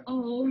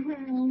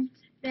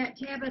 that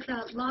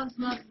Tabitha loves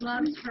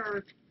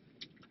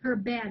her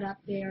bed up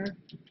there.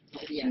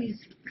 She's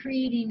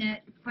creating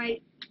it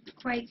quite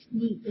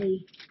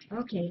neatly.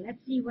 Okay,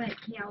 let's see what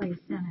Kelly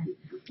sent us.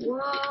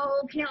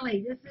 Whoa,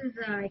 Kelly, this is,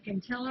 I can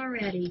tell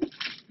already,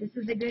 this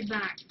is a good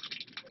box.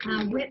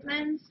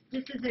 Whitman's,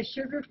 this is a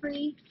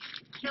sugar-free.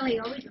 Kelly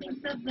always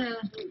thinks of the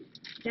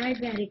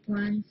diabetic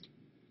ones.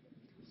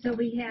 So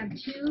we have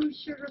 2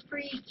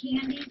 sugar-free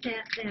candies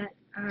that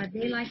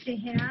they like to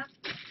have.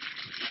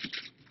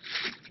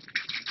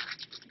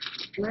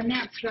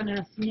 Lynette's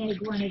gonna snag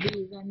one of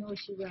these, I know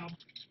she will.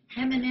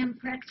 M&M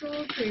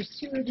pretzels, there's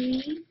 2 of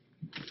these.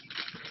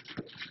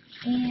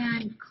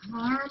 And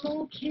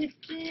caramel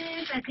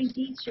kisses, I think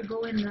these should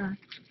go in the,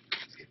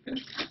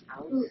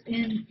 we're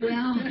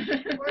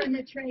in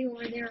the tray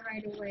over there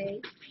right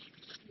away.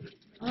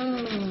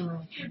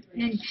 Oh,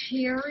 and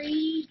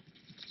cherry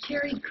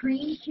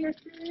cream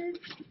kisses.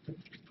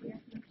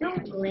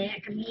 Don't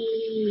lick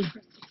me.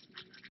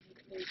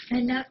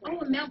 And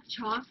milk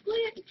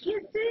chocolate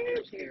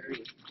kisses.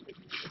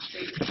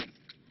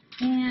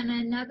 And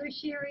another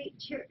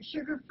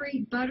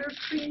sugar-free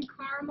buttercream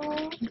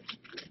caramel.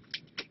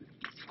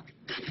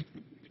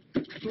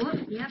 Oh,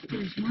 yep,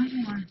 there's one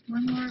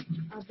more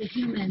of the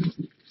humans.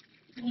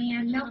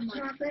 And milk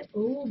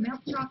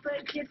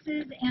chocolate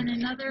kisses, and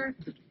another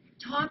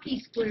toffee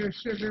square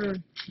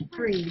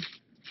sugar-free.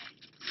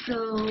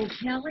 So,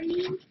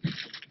 Kelly,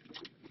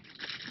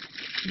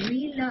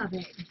 we love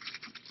it.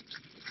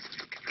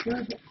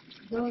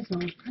 Those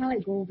will probably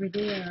go over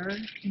there.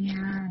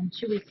 And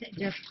should we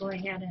just go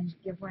ahead and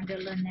give one to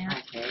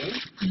Lynette?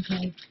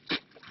 Okay.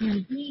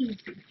 And these,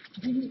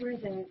 do you know where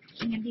the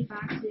candy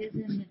box is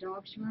in the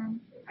dog's room?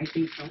 I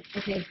think so.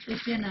 Okay,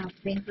 it's in a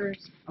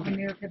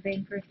America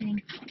Banker thing.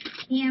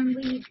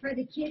 And for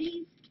the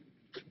kitties,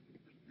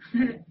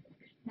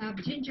 now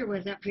if Ginger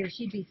was up here,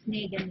 she'd be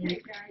snagging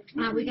these.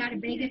 We got a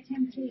bag of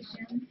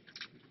Temptations.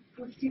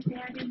 We'll stick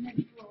that in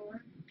the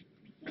drawer.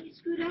 Can you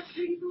scoot up,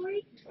 pretty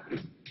boy?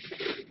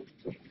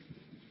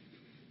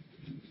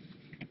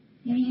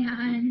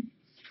 And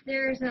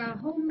there's a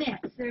whole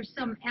mix. There's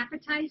some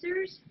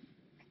appetizers,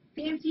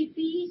 fancy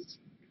feast,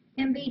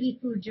 and baby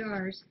food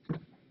jars.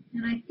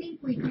 And I think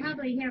we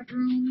probably have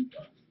room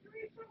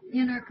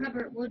in our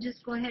cupboard. We'll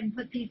just go ahead and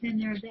put these in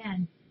there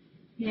then.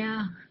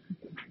 Yeah.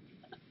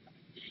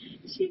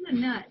 She's a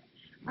nut.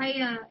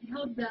 I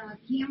held the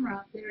camera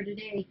up there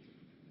today.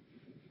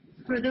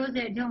 For those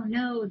that don't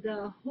know,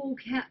 the whole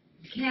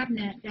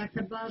cabinet that's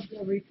above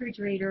the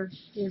refrigerator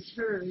is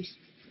hers.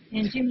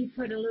 And Jimmy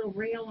put a little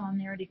rail on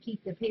there to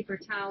keep the paper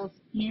towels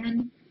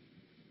in.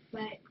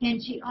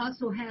 And she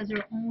also has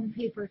her own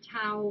paper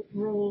towel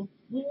roll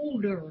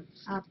holder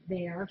up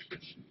there.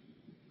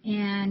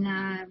 And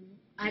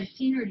I've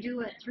seen her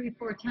do it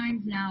 3-4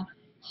 times now.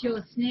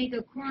 She'll snag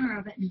a corner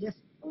of it and just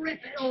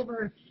rip it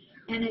over,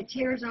 and it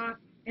tears off.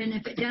 And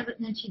if it doesn't,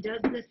 then she does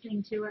this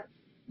thing to it,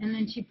 and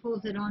then she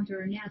pulls it onto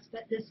her nest.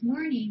 But this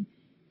morning,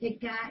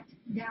 it got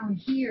down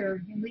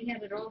here, and we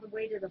had it all the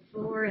way to the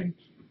floor, and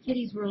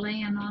kitties were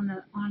laying on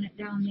it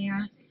down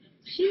there.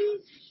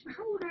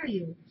 How old are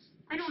you?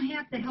 I don't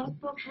have the health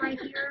book right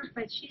here,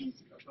 but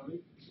she's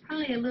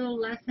probably a little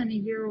less than a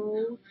year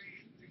old.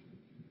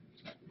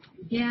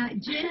 Yeah,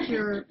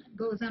 Ginger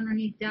goes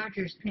underneath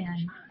Dodger's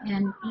pen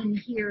and in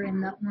here in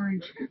the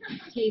orange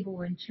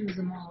table and chews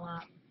them all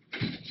up.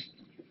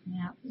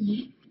 Yeah.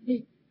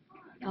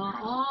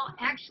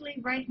 Actually,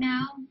 right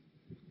now,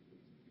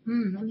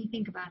 let me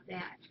think about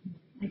that.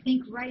 I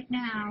think right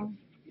now,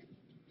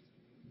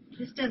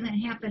 this doesn't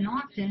happen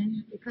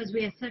often because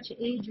we have such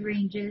age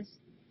ranges.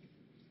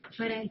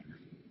 But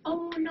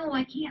oh no,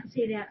 I can't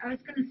say that. I was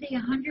going to say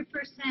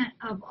 100%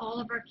 of all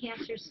of our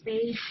cats are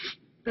spayed,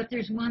 but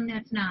there's one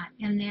that's not,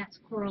 and that's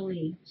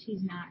Coralie.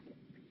 She's not.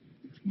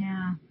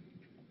 Yeah.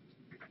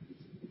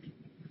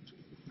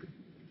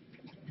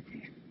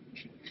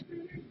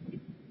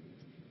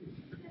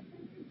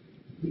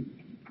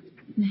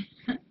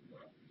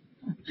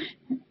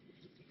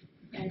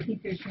 Yeah, I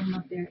think there's room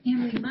up there.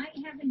 And we might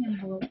have an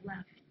envelope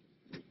left.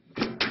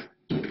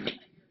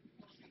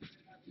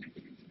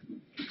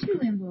 2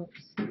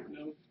 envelopes.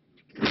 No.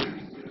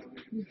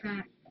 We've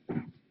got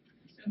an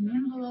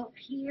envelope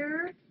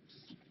here.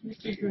 This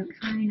is the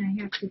kind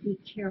I have to be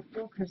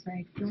careful because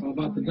I don't all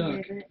about the want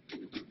duck. to it.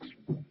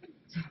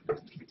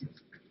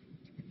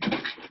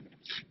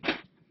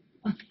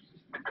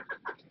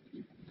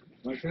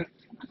 Like that?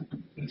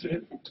 That's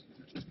it?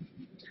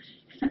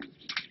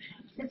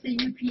 It's a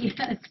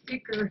UPS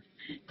sticker.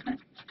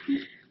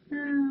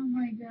 Oh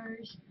my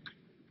gosh.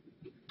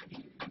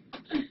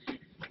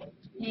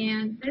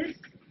 And this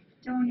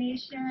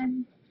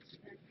donation,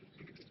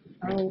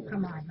 oh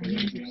come on, my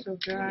hands are so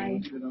dry.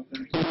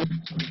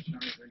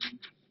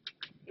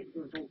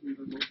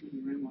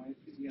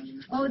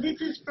 Oh,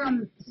 this is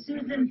from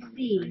Susan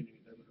C.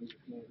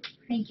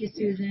 Thank you,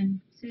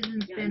 Susan.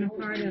 Susan's been a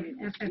part of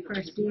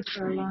FFRC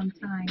for a long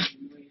time.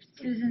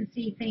 Susan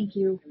C., thank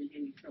you.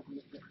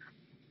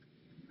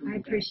 I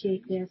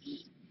appreciate this.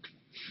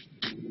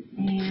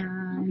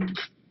 And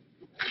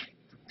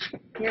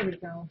there we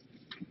go.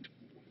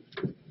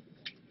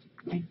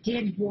 I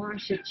did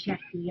wash a check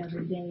the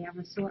other day. I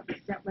was so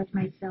upset with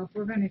myself.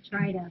 We're going to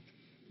try to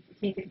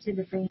take it to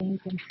the bank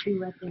and see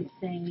what they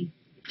say.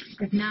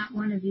 If not,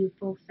 one of you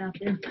folks out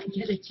there might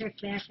get a check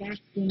back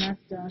asking us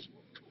to,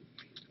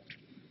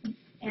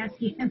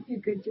 asking if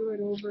you could do it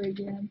over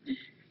again.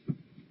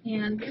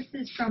 And this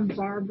is from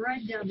Barbara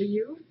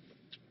W.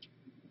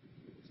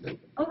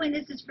 Oh, and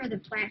this is for the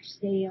flash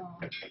sale.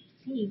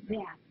 Hey,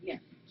 Beth. Yeah.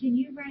 Can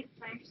you write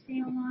flash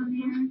sale on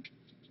there?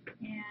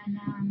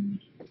 And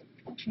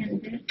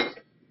this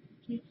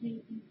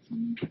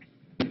KK18.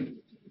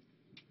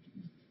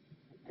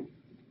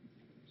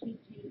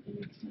 KK18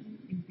 is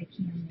the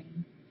can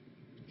name.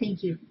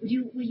 Thank you.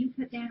 Will you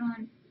put that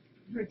on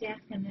her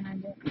desk and then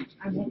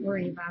I won't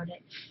worry about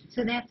it.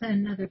 So that's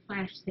another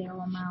flash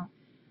sale amount.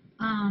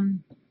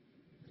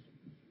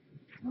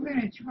 We're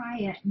going to try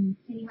it and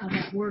see how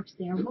that works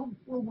there.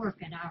 We'll work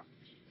it out.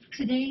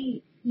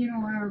 Today, you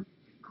know, our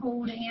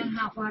cold and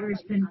hot water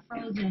has been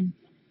frozen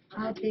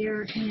out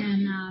there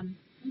in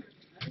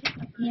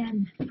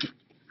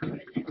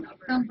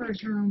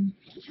Thumper's room,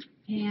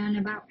 and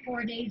about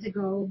 4 days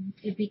ago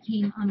it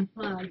became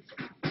unplugged.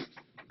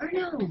 Or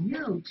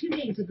no, 2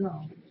 days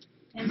ago.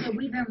 And so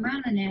we've been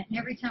running it, and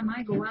every time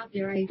I go out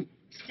there, I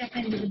step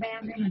into the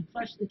bathroom and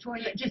flush the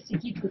toilet just to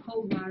keep the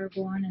cold water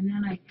going, and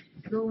then I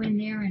go in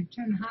there and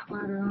turn the hot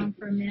water on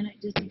for a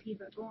minute just to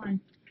keep it going.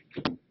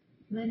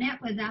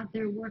 Lynette was out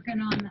there working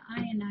on the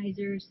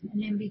ionizers,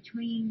 and in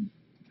between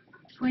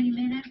 20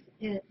 minutes,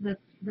 the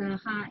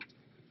hot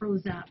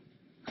froze up.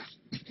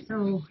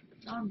 So,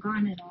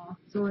 doggone it all.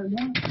 So it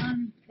won't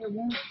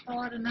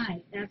thaw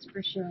tonight, that's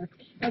for sure.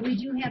 But we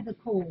do have the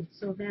cold,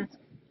 so that's,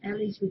 at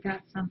least we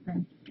got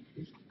something.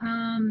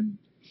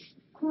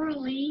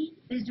 Coralie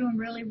is doing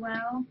really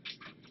well.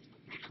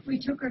 We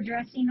took her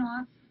dressing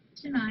off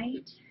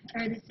tonight,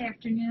 or this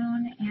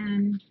afternoon,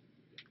 and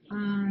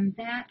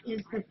that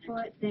is the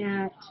foot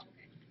that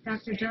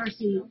Dr.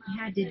 Darcy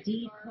had to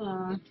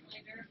declaw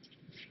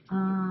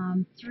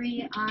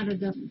 3 out of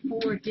the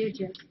 4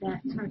 digits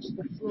that touch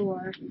the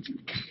floor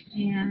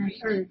and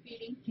or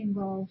can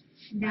go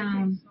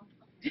down.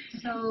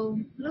 So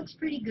looks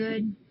pretty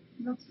good.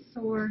 Looks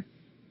sore,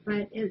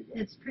 but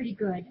it's pretty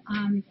good.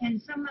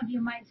 And some of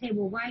you might say,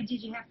 well, why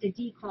did you have to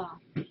declaw?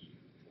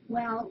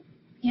 Well,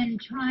 in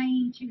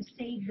trying to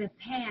save the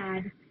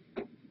pad,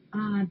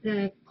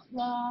 the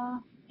claw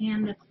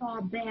and the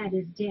claw bed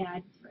is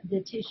dead.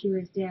 The tissue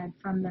is dead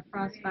from the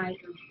frostbite.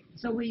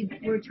 So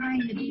we're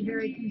trying to be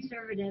very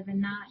conservative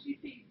and not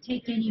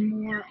take any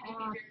more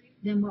off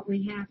than what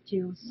we have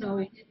to.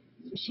 So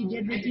she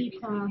did the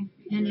declaw,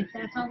 and if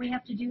that's all we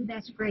have to do,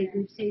 that's great.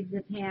 We've saved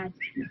the pads.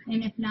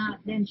 And if not,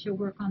 then she'll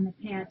work on the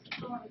pads.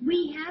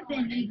 We have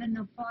been leaving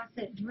the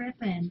faucet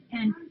dripping.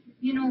 And,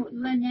 you know,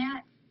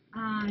 Lynette,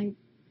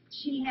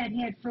 she had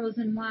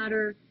frozen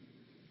water,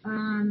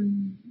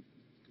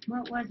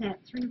 what was that,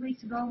 3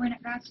 weeks ago when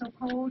it got so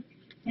cold?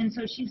 And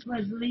so she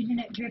was leaving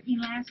it dripping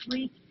last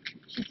week.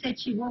 She said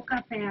she woke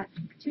up at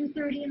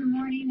 2:30 in the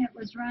morning, it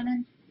was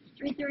running,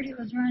 3:30 it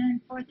was running,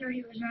 4:30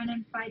 it was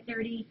running,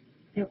 5:30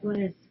 it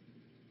was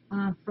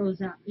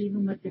froze up,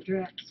 even with the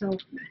drip. So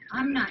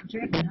I'm not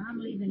dripping, I'm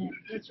leaving it,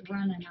 it's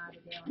running out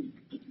of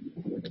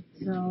there.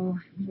 So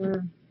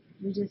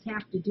we just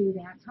have to do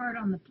that. It's hard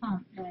on the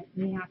pump, but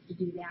we have to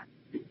do that.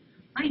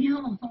 I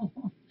know.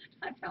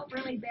 I felt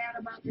really bad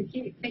about the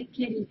fake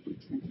kitty.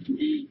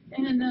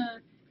 And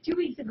 2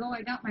 weeks ago,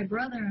 I got my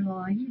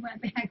brother-in-law. He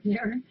went back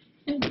there,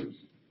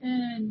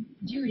 and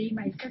Judy,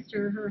 my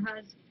sister,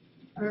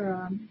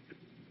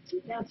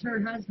 that's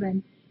her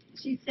husband.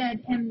 She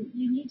said, and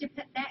you need to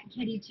pet that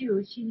kitty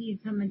too. She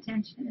needs some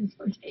attention. And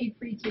so Dave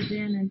reaches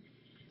in, and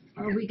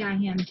Oh, we got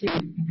him too.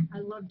 I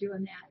love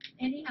doing that.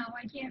 Anyhow,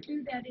 I can't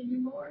do that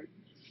anymore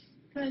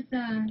because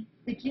the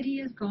kitty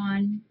is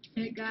gone.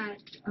 It got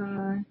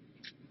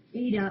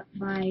ate up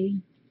by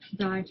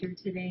Dodger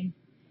today.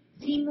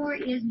 Seymour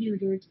is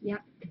neutered.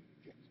 Yep,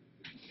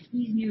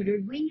 he's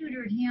neutered. We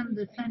neutered him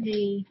the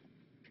Sunday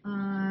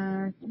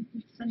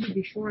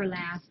before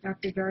last.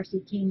 Dr. Darcy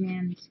came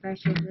in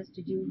special just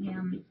to do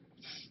him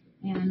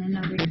and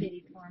another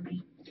kitty for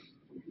me.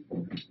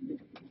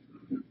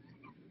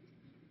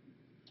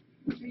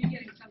 So you're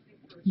getting something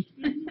first.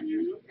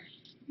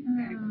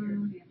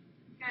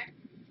 Okay.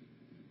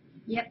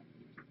 Yep,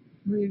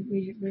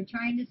 we're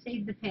trying to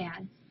save the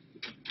pads.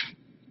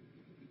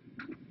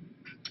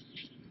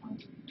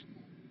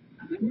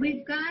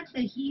 We've got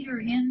the heater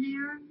in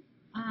there.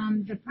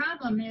 The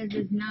problem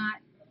is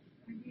not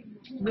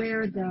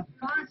where the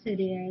faucet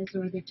is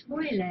or the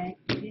toilet.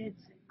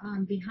 It's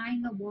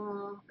behind the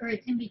wall, or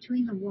it's in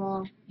between the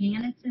wall,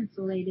 and it's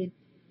insulated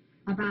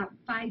about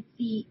 5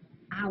 feet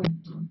out.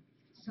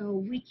 So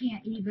we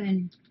can't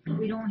even,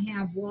 we don't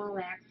have wall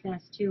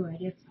access to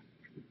it. It's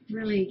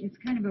really, it's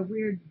kind of a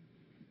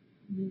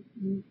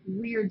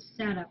weird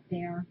setup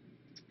there.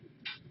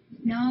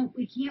 No,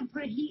 we can't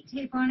put heat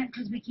tape on it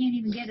because we can't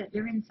even get it.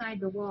 They're inside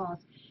the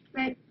walls.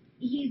 But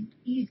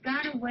he's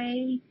got a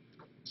way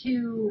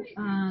to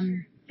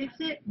fix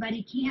it, but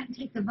he can't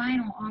take the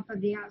vinyl off of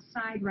the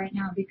outside right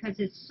now because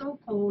it's so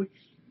cold.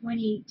 When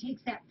he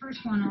takes that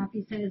first one off,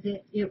 he says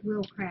it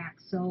will crack.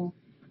 So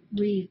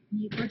we're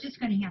just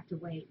going to have to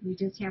wait. We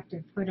just have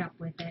to put up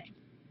with it.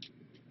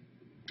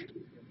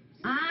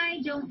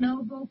 I don't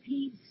know, Bo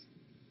Pete's.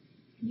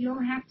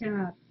 You'll have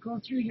to go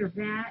through your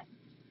vet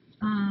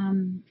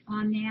on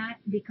that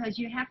because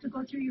you have to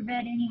go through your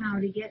vet anyhow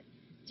to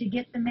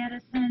get the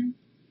medicine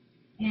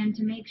and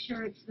to make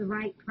sure it's the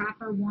right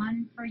proper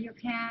one for your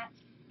cat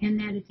and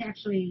that it's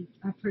actually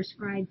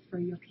prescribed for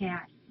your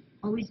cat.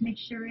 Always make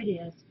sure it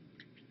is.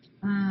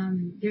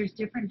 There's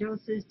different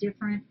doses,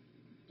 different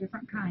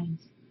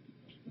kinds.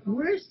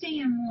 We're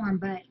staying warm,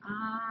 but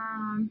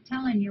I'm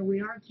telling you,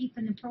 we are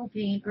keeping the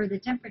propane or the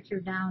temperature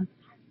down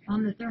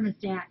on the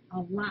thermostat a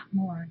lot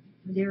more.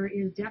 There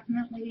is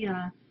definitely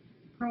a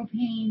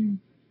propane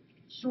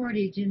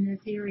shortage in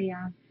this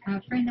area.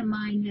 A friend of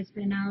mine has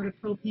been out of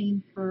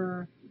propane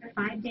for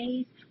 5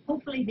 days.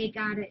 Hopefully they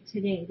got it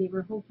today. They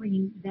were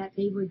hoping that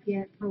they would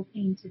get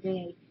propane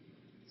today.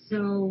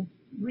 So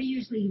we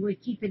usually would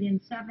keep it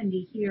in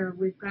 70 here.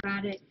 We've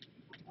got it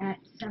at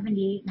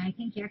 78, and I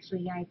think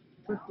actually I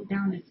flipped it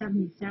down to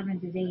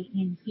 77 today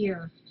in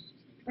here.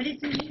 But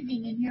it's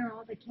amazing in here,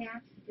 all the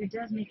cats, it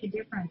does make a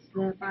difference.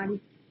 The body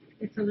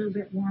gets a little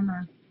bit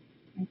warmer,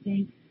 I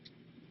think.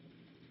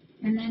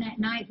 And then at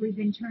night, we've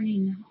been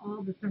turning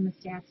all the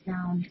thermostats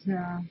down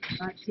to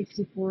about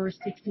 64,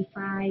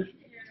 65.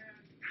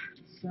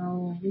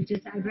 So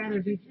I'd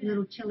rather be a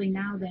little chilly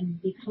now than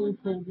be cold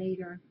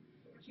later.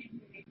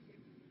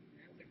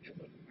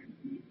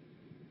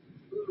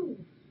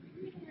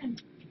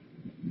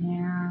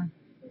 Yeah.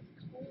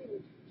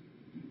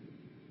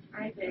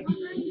 Hi, Becky.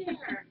 Hi,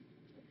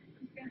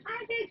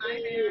 Becky.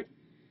 Hi there.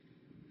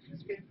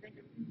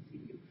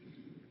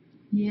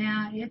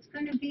 Yeah, it's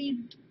gonna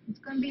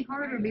be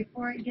harder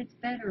before it gets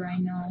better, I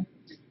know.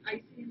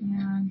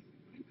 Yeah.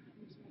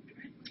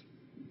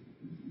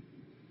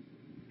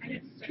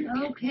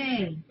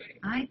 Okay.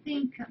 I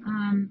think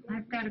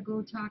I've got to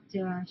go talk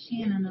to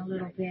Shannon a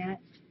little bit.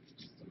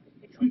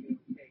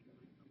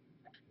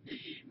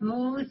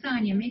 Oh,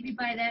 Sonia, maybe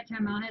by that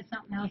time I'll have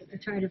something else to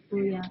try to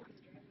fool you.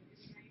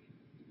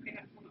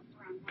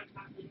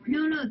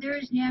 No,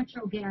 there's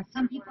natural gas.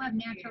 Some people have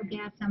natural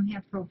gas, some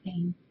have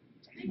propane.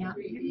 Yeah.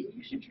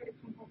 You should try to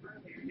come home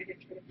earlier. I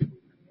didn't try to come home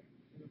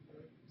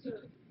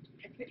earlier. So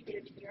I couldn't get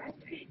into the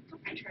driveway.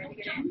 I tried to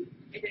get in.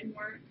 It didn't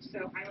work.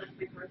 So I left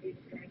my car in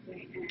the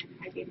driveway and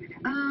I gave my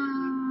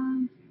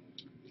dad.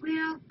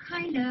 Well,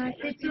 kinda.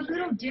 It's a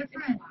little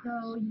different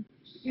though.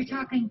 You're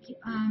talking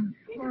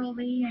Coral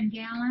Lee and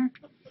Gallant.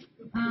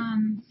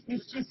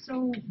 It's just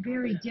so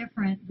very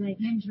different, the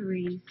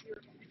injuries,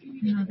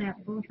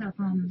 that both of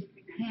them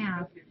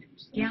have.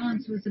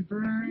 Gallant's was a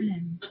burn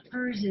and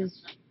hers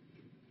is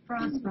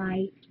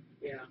frostbite.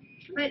 Yeah.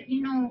 But,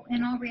 in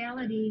all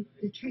reality,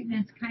 the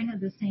treatment's kind of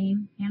the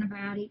same.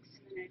 Antibiotics,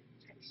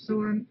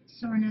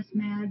 soreness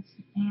meds,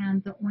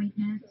 and the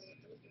ointments.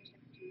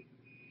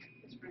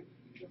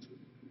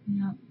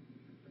 Yep.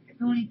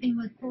 The only thing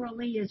with Coral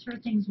Lee is her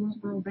things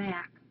won't grow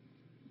back.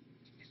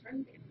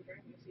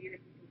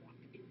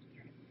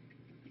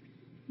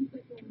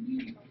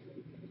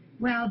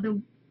 Well,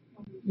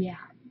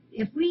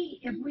 if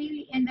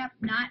we end up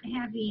not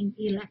having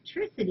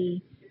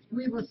electricity,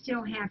 we will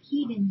still have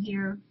heat in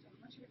here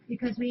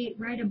because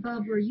right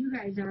above where you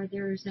guys are,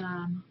 there's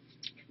a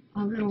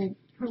little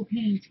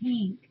propane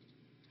tank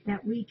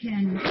that we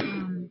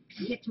can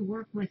get to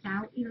work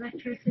without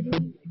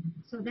electricity.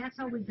 So that's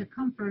always a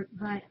comfort,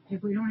 but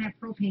if we don't have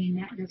propane,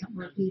 that doesn't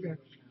work either.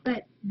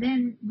 But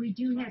then we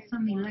do have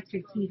some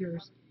electric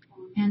heaters,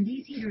 and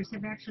these heaters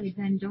have actually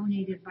been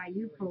donated by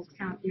you folks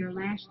out there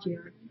last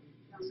year.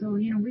 So,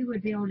 we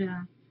would be able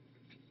to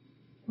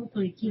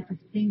hopefully keep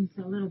things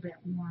a little bit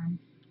warm.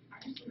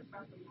 I just was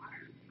about the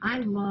water. I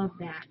love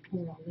that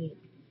Coral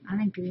Lake. I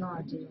think we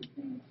all do.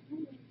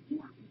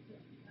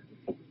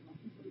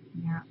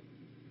 Yeah.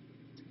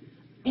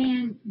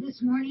 And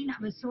this morning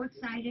I was so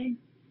excited.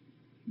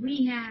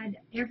 We had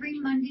every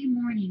Monday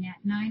morning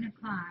at 9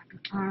 o'clock,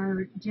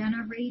 our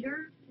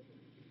generator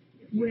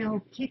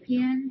will kick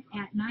in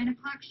at 9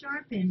 o'clock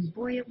sharp, and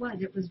boy, it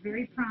was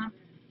very prompt,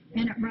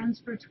 and it runs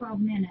for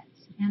 12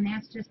 minutes, and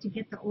that's just to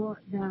get the oil,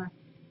 the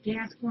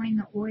gas going,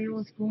 the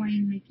oils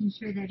going, making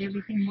sure that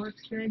everything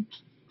works good.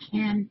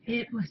 And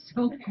it was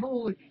so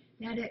cold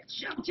that it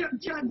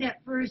chugged at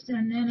first,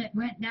 and then it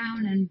went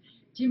down, and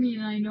Jimmy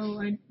and I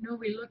know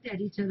we looked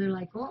at each other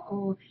like,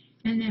 uh-oh,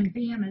 and then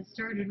bam, it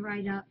started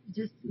right up,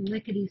 just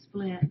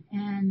lickety-split,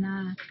 and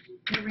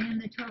it ran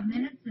the 12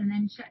 minutes and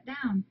then shut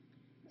down.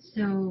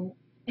 So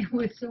it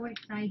was so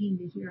exciting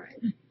to hear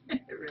it.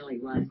 It really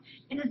was.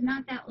 And it's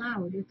not that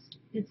loud.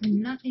 It's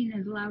nothing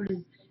as loud as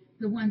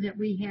the ones that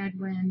we had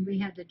when we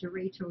had the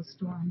derecho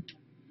storm.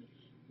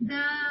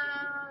 The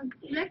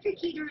electric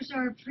heaters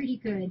are pretty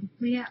good.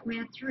 We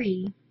have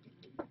 3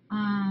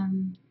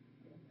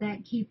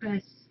 that keep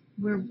us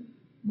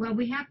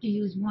we have to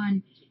use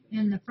one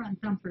in the front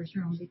thumper's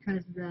room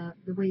because the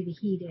way the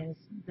heat is,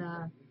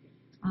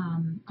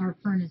 our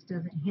furnace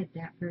doesn't hit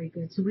that very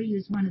good. So we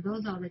use one of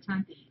those all the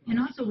time. And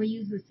also we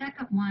use the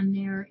second one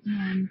there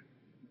in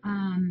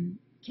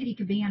Kitty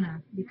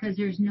Cabana because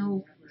there's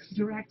no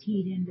direct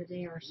heat into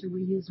there. So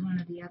we use one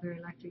of the other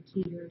electric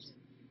heaters.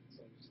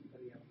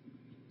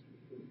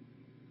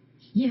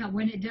 Yeah,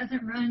 when it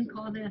doesn't run,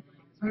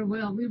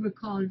 we would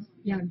call,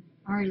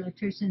 our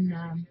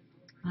electrician,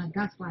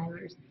 Gus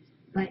Weilers.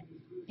 But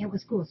it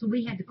was cool. So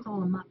we had to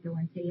call him up though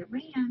and say it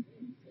ran.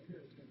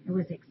 It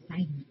was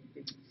exciting.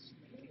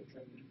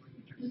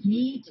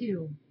 Me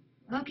too.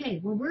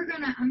 Okay, well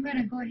I'm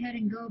gonna go ahead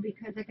and go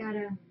because I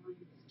gotta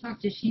talk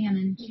to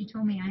Shannon. She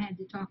told me I had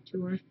to talk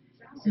to her.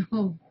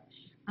 So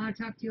I'll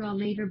talk to you all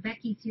later.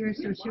 Becky's here,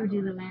 so she'll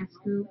do the last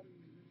scoop.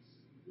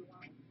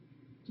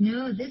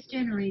 No, this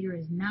generator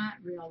is not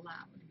real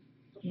loud.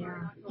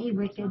 Yeah. Hey,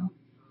 Wicked.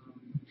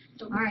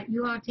 All right,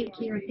 you all take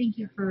care. Thank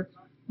you for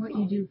what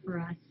you do for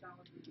us.